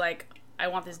she was like, I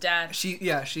want this dad. She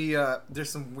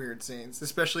there's some weird scenes,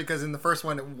 especially because in the first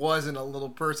one it wasn't a little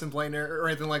person playing her or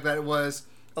anything like that. It was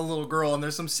a little girl, and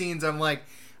there's some scenes I'm like,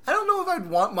 I don't know if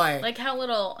I'd want my... Like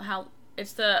how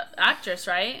it's the actress,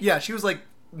 right? Yeah, she was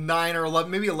 9 or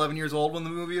 11, maybe 11 years old when the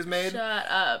movie was made. Shut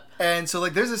up. And so,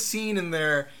 there's a scene in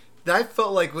there that I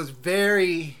felt was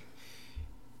very...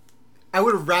 I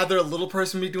would have rather a little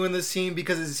person be doing this scene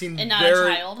because it seemed and not a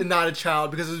child? Not a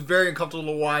child, because it was very uncomfortable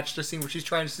to watch the scene where she's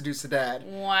trying to seduce the dad.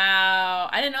 Wow.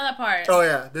 I didn't know that part. Oh,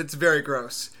 yeah. That's very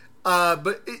gross.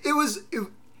 But here's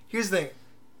the thing.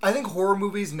 I think horror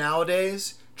movies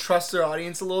nowadays trust their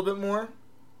audience a little bit more.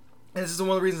 And this is one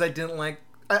of the reasons I didn't like...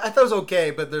 I thought it was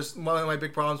okay, but there's one of my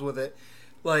big problems with it.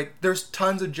 There's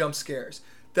tons of jump scares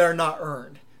that are not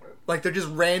earned. They're just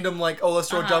random, let's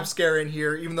throw a jump scare in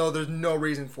here, even though there's no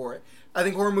reason for it. I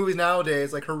think horror movies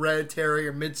nowadays, like Hereditary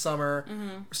or Midsommar,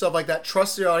 or stuff like that,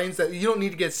 trust your audience that you don't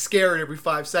need to get scared every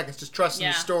 5 seconds. Just trust in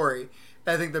the story.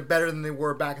 And I think they're better than they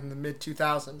were back in the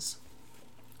mid-2000s.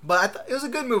 But I thought it was a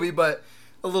good movie, but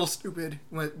a little stupid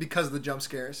because of the jump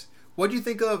scares. What do you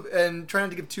think of, and try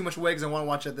not to give too much away because I want to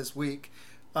watch it this week.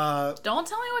 Don't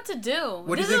tell me what to do.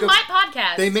 This is my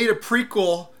podcast. They made a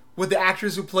prequel with the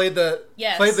actress who played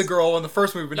the girl in the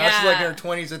first movie, but now she's in her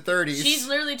 20s and 30s. She's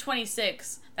literally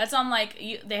 26. That's on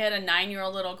they had a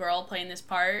 9-year-old little girl playing this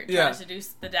part, trying to seduce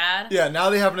the dad. Yeah, now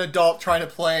they have an adult trying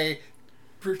to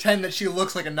pretend that she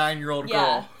looks like a 9-year-old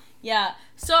girl. Yeah.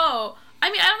 So, I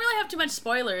don't really have too much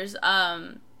spoilers.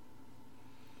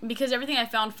 Because everything I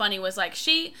found funny was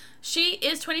she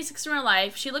is 26 in her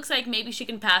life. She looks like maybe she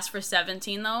can pass for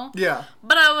 17 though. Yeah.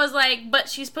 But I was but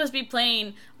she's supposed to be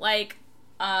playing a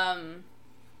 9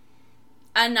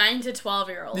 to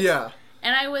 12-year-old. Yeah.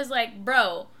 And I was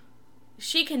bro,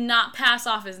 she cannot pass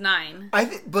off as 9.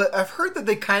 But I've heard that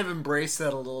they kind of embrace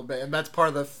that a little bit, and that's part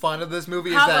of the fun of this movie.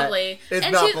 Probably. Is that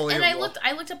it's not believable. And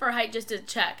I looked up her height just to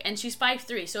check, and she's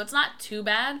 5'3", so it's not too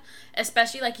bad,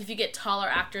 especially if you get taller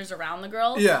actors around the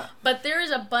girl. Yeah. But there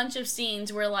is a bunch of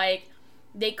scenes where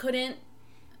they couldn't.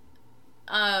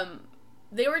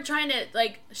 They were trying to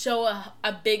show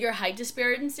a bigger height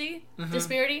disparity.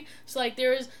 So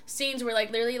there was scenes where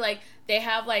literally they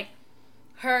have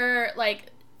her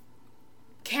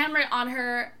camera on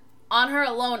her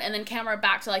alone and then camera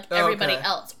back to everybody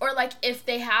else, or if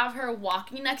they have her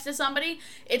walking next to somebody,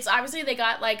 it's obviously they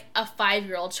got a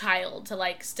 5-year-old child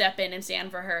to step in and stand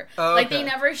for her. They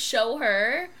never show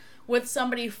her with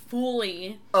somebody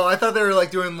fully. Oh, I thought they were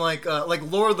like doing like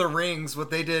Lord of the Rings.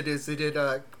 What they did is they did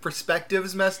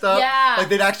perspectives messed up. Yeah. Like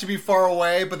they'd actually be far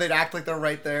away, but they'd act like they're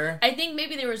right there. I think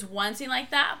maybe there was one scene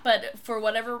like that, but for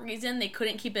whatever reason they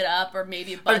couldn't keep it up, or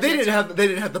maybe budget. They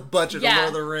didn't have the budget of Lord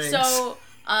of the Rings.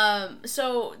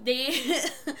 So they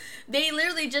they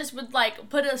literally just would like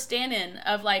put a stand-in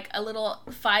of like a little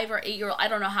 5 or 8 year old. I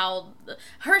don't know how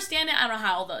her stand-in. I don't know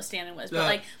how old the stand-in was, but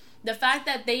like the fact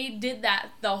that they did that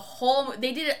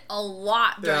they did it a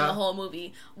lot during the whole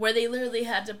movie, where they literally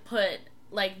had to put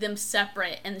like them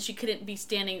separate, and she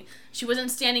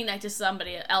wasn't standing next to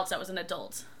somebody else that was an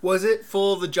adult. Was it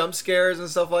full of the jump scares and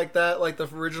stuff like that, like the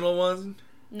original one?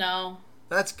 No.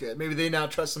 That's good. Maybe they now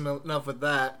trust them enough with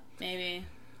that. Maybe.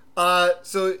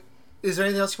 So is there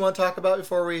anything else you want to talk about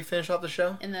before we finish off the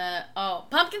show?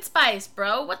 Pumpkin Spice,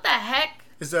 bro. What the heck?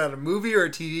 Is that a movie or a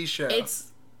TV show?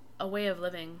 It's a way of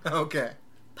living. Okay.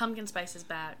 Pumpkin Spice is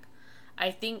back.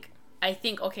 I think,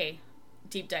 okay,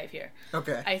 deep dive here.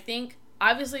 Okay. I think,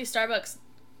 obviously, Starbucks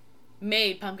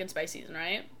made Pumpkin Spice season,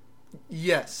 right?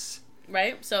 Yes.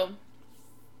 Right? So,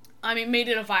 I mean, made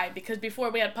it a vibe, because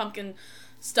before we had pumpkin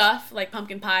stuff, like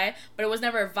pumpkin pie, but it was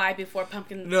never a vibe before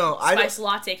pumpkin spice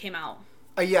latte came out.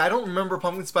 Yeah, I don't remember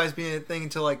pumpkin spice being a thing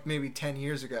until like maybe 10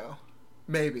 years ago.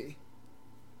 Maybe.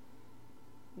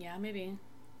 Yeah, maybe.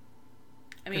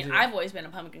 I mean, I've always been a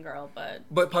pumpkin girl, but...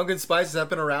 But pumpkin spice, has that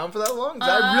been around for that long?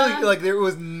 I really, like, there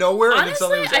was nowhere, honestly, and then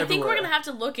something was everywhere. I think we're going to have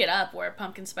to look it up, where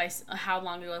pumpkin spice, how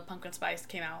long ago pumpkin spice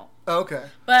came out. Okay.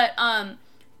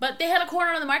 But they had a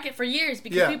corner on the market for years,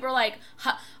 because people were like,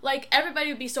 everybody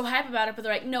would be so hype about it, but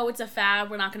they're like, no, it's a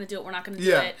fad, we're not going to do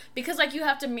it, Because, like, you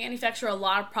have to manufacture a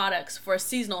lot of products for a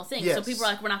seasonal thing, so people are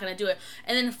like, we're not going to do it.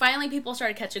 And then finally people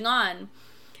started catching on,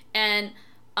 and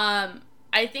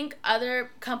I think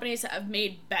other companies have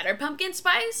made better pumpkin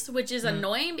spice, which is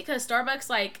annoying, because Starbucks,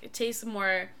 like, tastes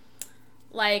more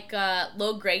like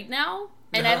low grade now,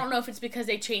 and I don't know if it's because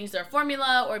they changed their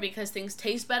formula, or because things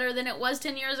taste better than it was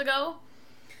 10 years ago.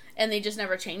 And they just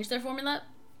never changed their formula.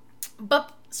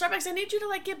 But Starbucks, I need you to,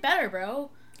 like, get better, bro.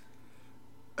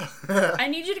 I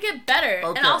need you to get better.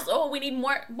 Okay. And also, we need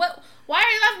more. What? Why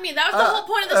are you laughing at me? That was the whole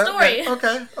point of the story.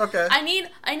 Okay.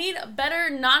 I need better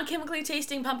non-chemically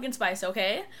tasting pumpkin spice,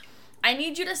 okay? I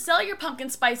need you to sell your pumpkin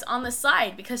spice on the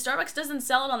side, because Starbucks doesn't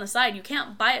sell it on the side. You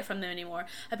can't buy it from them anymore.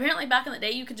 Apparently, back in the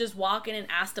day, you could just walk in and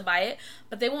ask to buy it,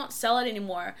 but they won't sell it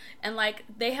anymore. And, like,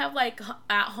 they have, like,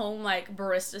 at-home, like,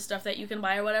 barista stuff that you can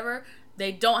buy or whatever.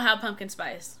 They don't have pumpkin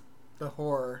spice. The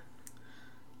horror.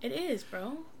 It is,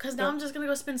 bro. Because now I'm just going to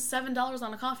go spend $7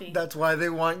 on a coffee. That's why they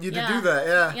want you to do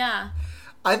that, yeah.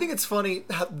 I think it's funny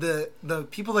how the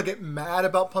people that get mad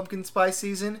about pumpkin spice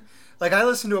season... Like, I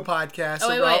listen to a podcast... Oh,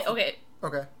 wait,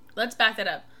 okay. Let's back that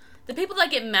up. The people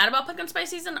that get mad about pumpkin spice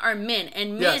season are men.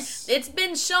 And men, it's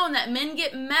been shown that men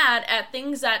get mad at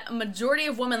things that a majority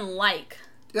of women like.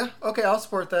 Yeah, okay, I'll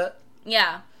support that.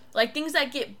 Yeah. Like, things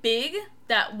that get big,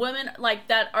 that women, like,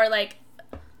 that are, like,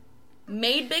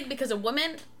 made big because of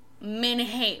women, men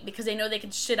hate, because they know they can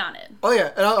shit on it. Oh,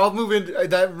 yeah, and I'll move into...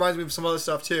 That reminds me of some other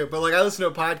stuff, too. But, like, I listen to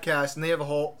a podcast, and they have a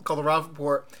whole... called The Ralph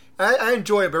Report... I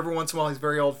enjoy it, but every once in a while he's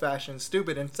very old-fashioned,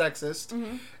 stupid, and sexist.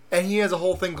 Mm-hmm. And he has a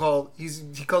whole thing called... He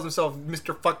calls himself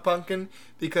Mr. Fuck Pumpkin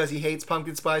because he hates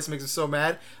pumpkin spice and makes him so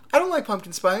mad. I don't like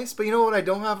pumpkin spice, but you know what I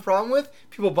don't have a problem with?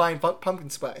 People buying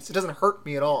pumpkin spice. It doesn't hurt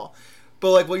me at all.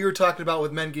 But like what you were talking about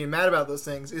with men getting mad about those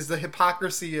things is the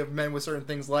hypocrisy of men with certain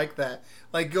things like that.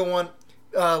 Like, go on...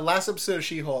 last episode of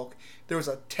She-Hulk, there was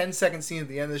a 10-second scene at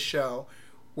the end of the show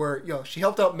where, you know, she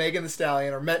helped out Megan Thee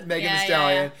Stallion, or met Megan Thee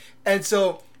Stallion. Yeah. And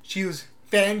so... She was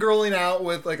fangirling out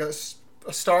with, like, a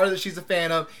star that she's a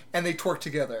fan of, and they twerked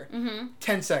together.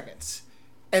 10 seconds.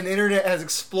 And the internet has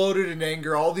exploded in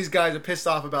anger. All these guys are pissed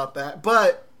off about that.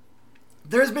 But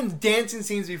there's been dancing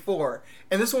scenes before.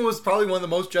 And this one was probably one of the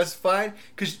most justified,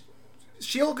 because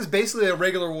She-Hulk is basically a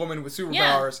regular woman with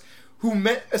superpowers who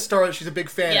met a star that she's a big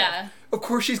fan of. Of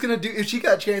course she's going to do... If she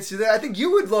got a chance to do that, I think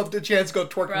you would love the chance to go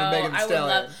twerking with Megan Thee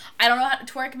Stallion. I don't know how to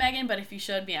twerk, Megan, but if you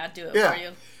showed me, I'd do it for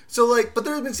you. So, like, but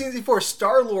there's been scenes before.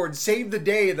 Star-Lord saved the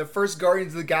day in the first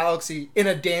Guardians of the Galaxy in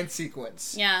a dance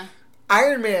sequence. Yeah.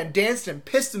 Iron Man danced and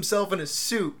pissed himself in a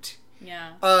suit.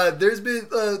 Yeah. There's been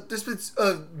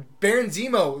Baron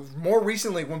Zemo more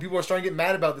recently, when people are starting to get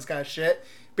mad about this kind of shit.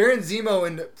 Baron Zemo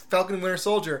in Falcon and Winter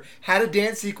Soldier had a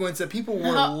dance sequence that people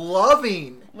were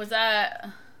loving. Was that...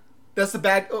 That's the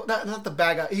bad... Oh, not the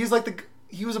bad guy.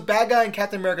 He was a bad guy in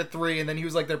Captain America 3, and then he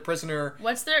was, like, their prisoner.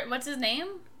 What's his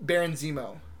name? Baron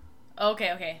Zemo. Okay.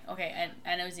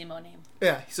 I know Zemo name.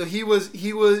 Yeah, so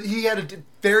he had a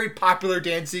very popular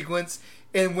dance sequence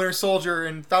in Winter Soldier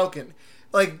and Falcon.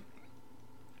 Like,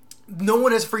 no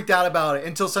one has freaked out about it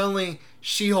until suddenly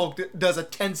She-Hulk does a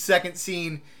 10-second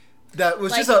scene that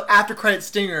was just an after-credit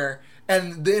stinger,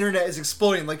 and the internet is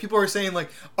exploding. Like, people are saying, like,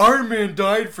 Iron Man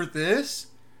died for this?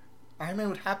 Iron Man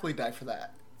would happily die for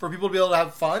that. For people to be able to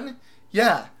have fun?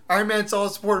 Yeah. Iron Man's all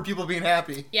supported people being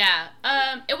happy. Yeah.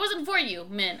 It wasn't for you,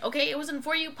 men. Okay? It wasn't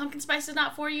for you. Pumpkin spice is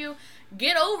not for you.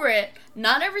 Get over it.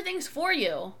 Not everything's for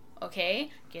you.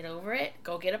 Okay? Get over it.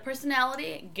 Go get a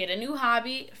personality. Get a new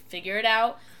hobby. Figure it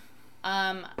out.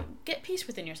 Get peace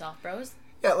within yourself, bros.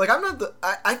 Yeah, like, I'm not the...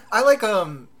 I like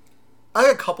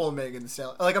a couple of Megan Thee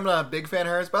Stallion. Like, I'm not a big fan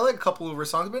of hers, but I like a couple of her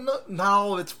songs, but not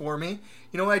all of it's for me.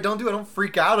 You know what I don't do? I don't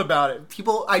freak out about it.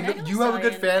 People, you have a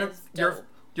good fan of...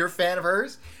 You're a fan of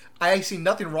hers? I see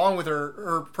nothing wrong with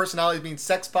her personality being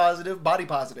sex positive, body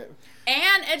positive.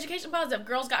 And education positive.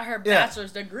 Girl's got her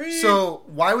bachelor's degree. So,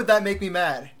 why would that make me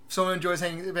mad? If someone enjoys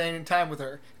spending time with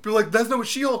her. People are like, that's not what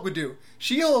She-Hulk would do.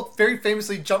 She-Hulk very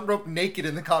famously jumped rope naked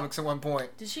in the comics at one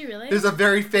point. Did she really? There's a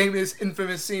very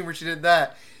infamous scene where she did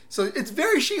that. So it's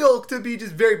very She-Hulk to be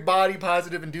just very body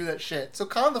positive and do that shit. So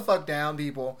calm the fuck down,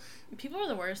 people. People are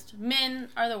the worst. Men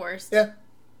are the worst. Yeah.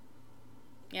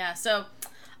 Yeah, so,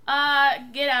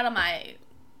 get out of my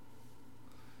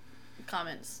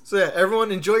comments. So yeah,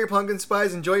 everyone enjoy your pumpkin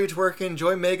spice, enjoy your twerking,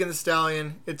 enjoy Megan Thee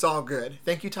Stallion. It's all good.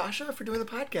 Thank you, Tasha, for doing the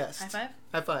podcast. High five?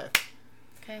 High five.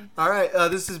 Okay. All right,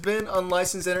 this has been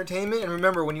Unlicensed Entertainment. And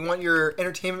remember, when you want your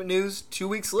entertainment news 2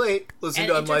 weeks late, listen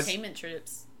to Unlicensed... entertainment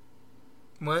trips.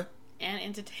 What? And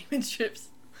entertainment trips.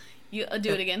 You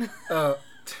do it again. Do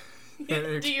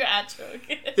your outro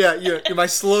again. Yeah, my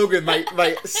slogan,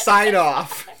 my sign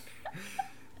off.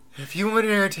 If you want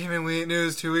entertainment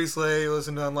news 2 weeks late,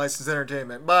 listen to Unlicensed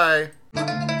Entertainment. Bye.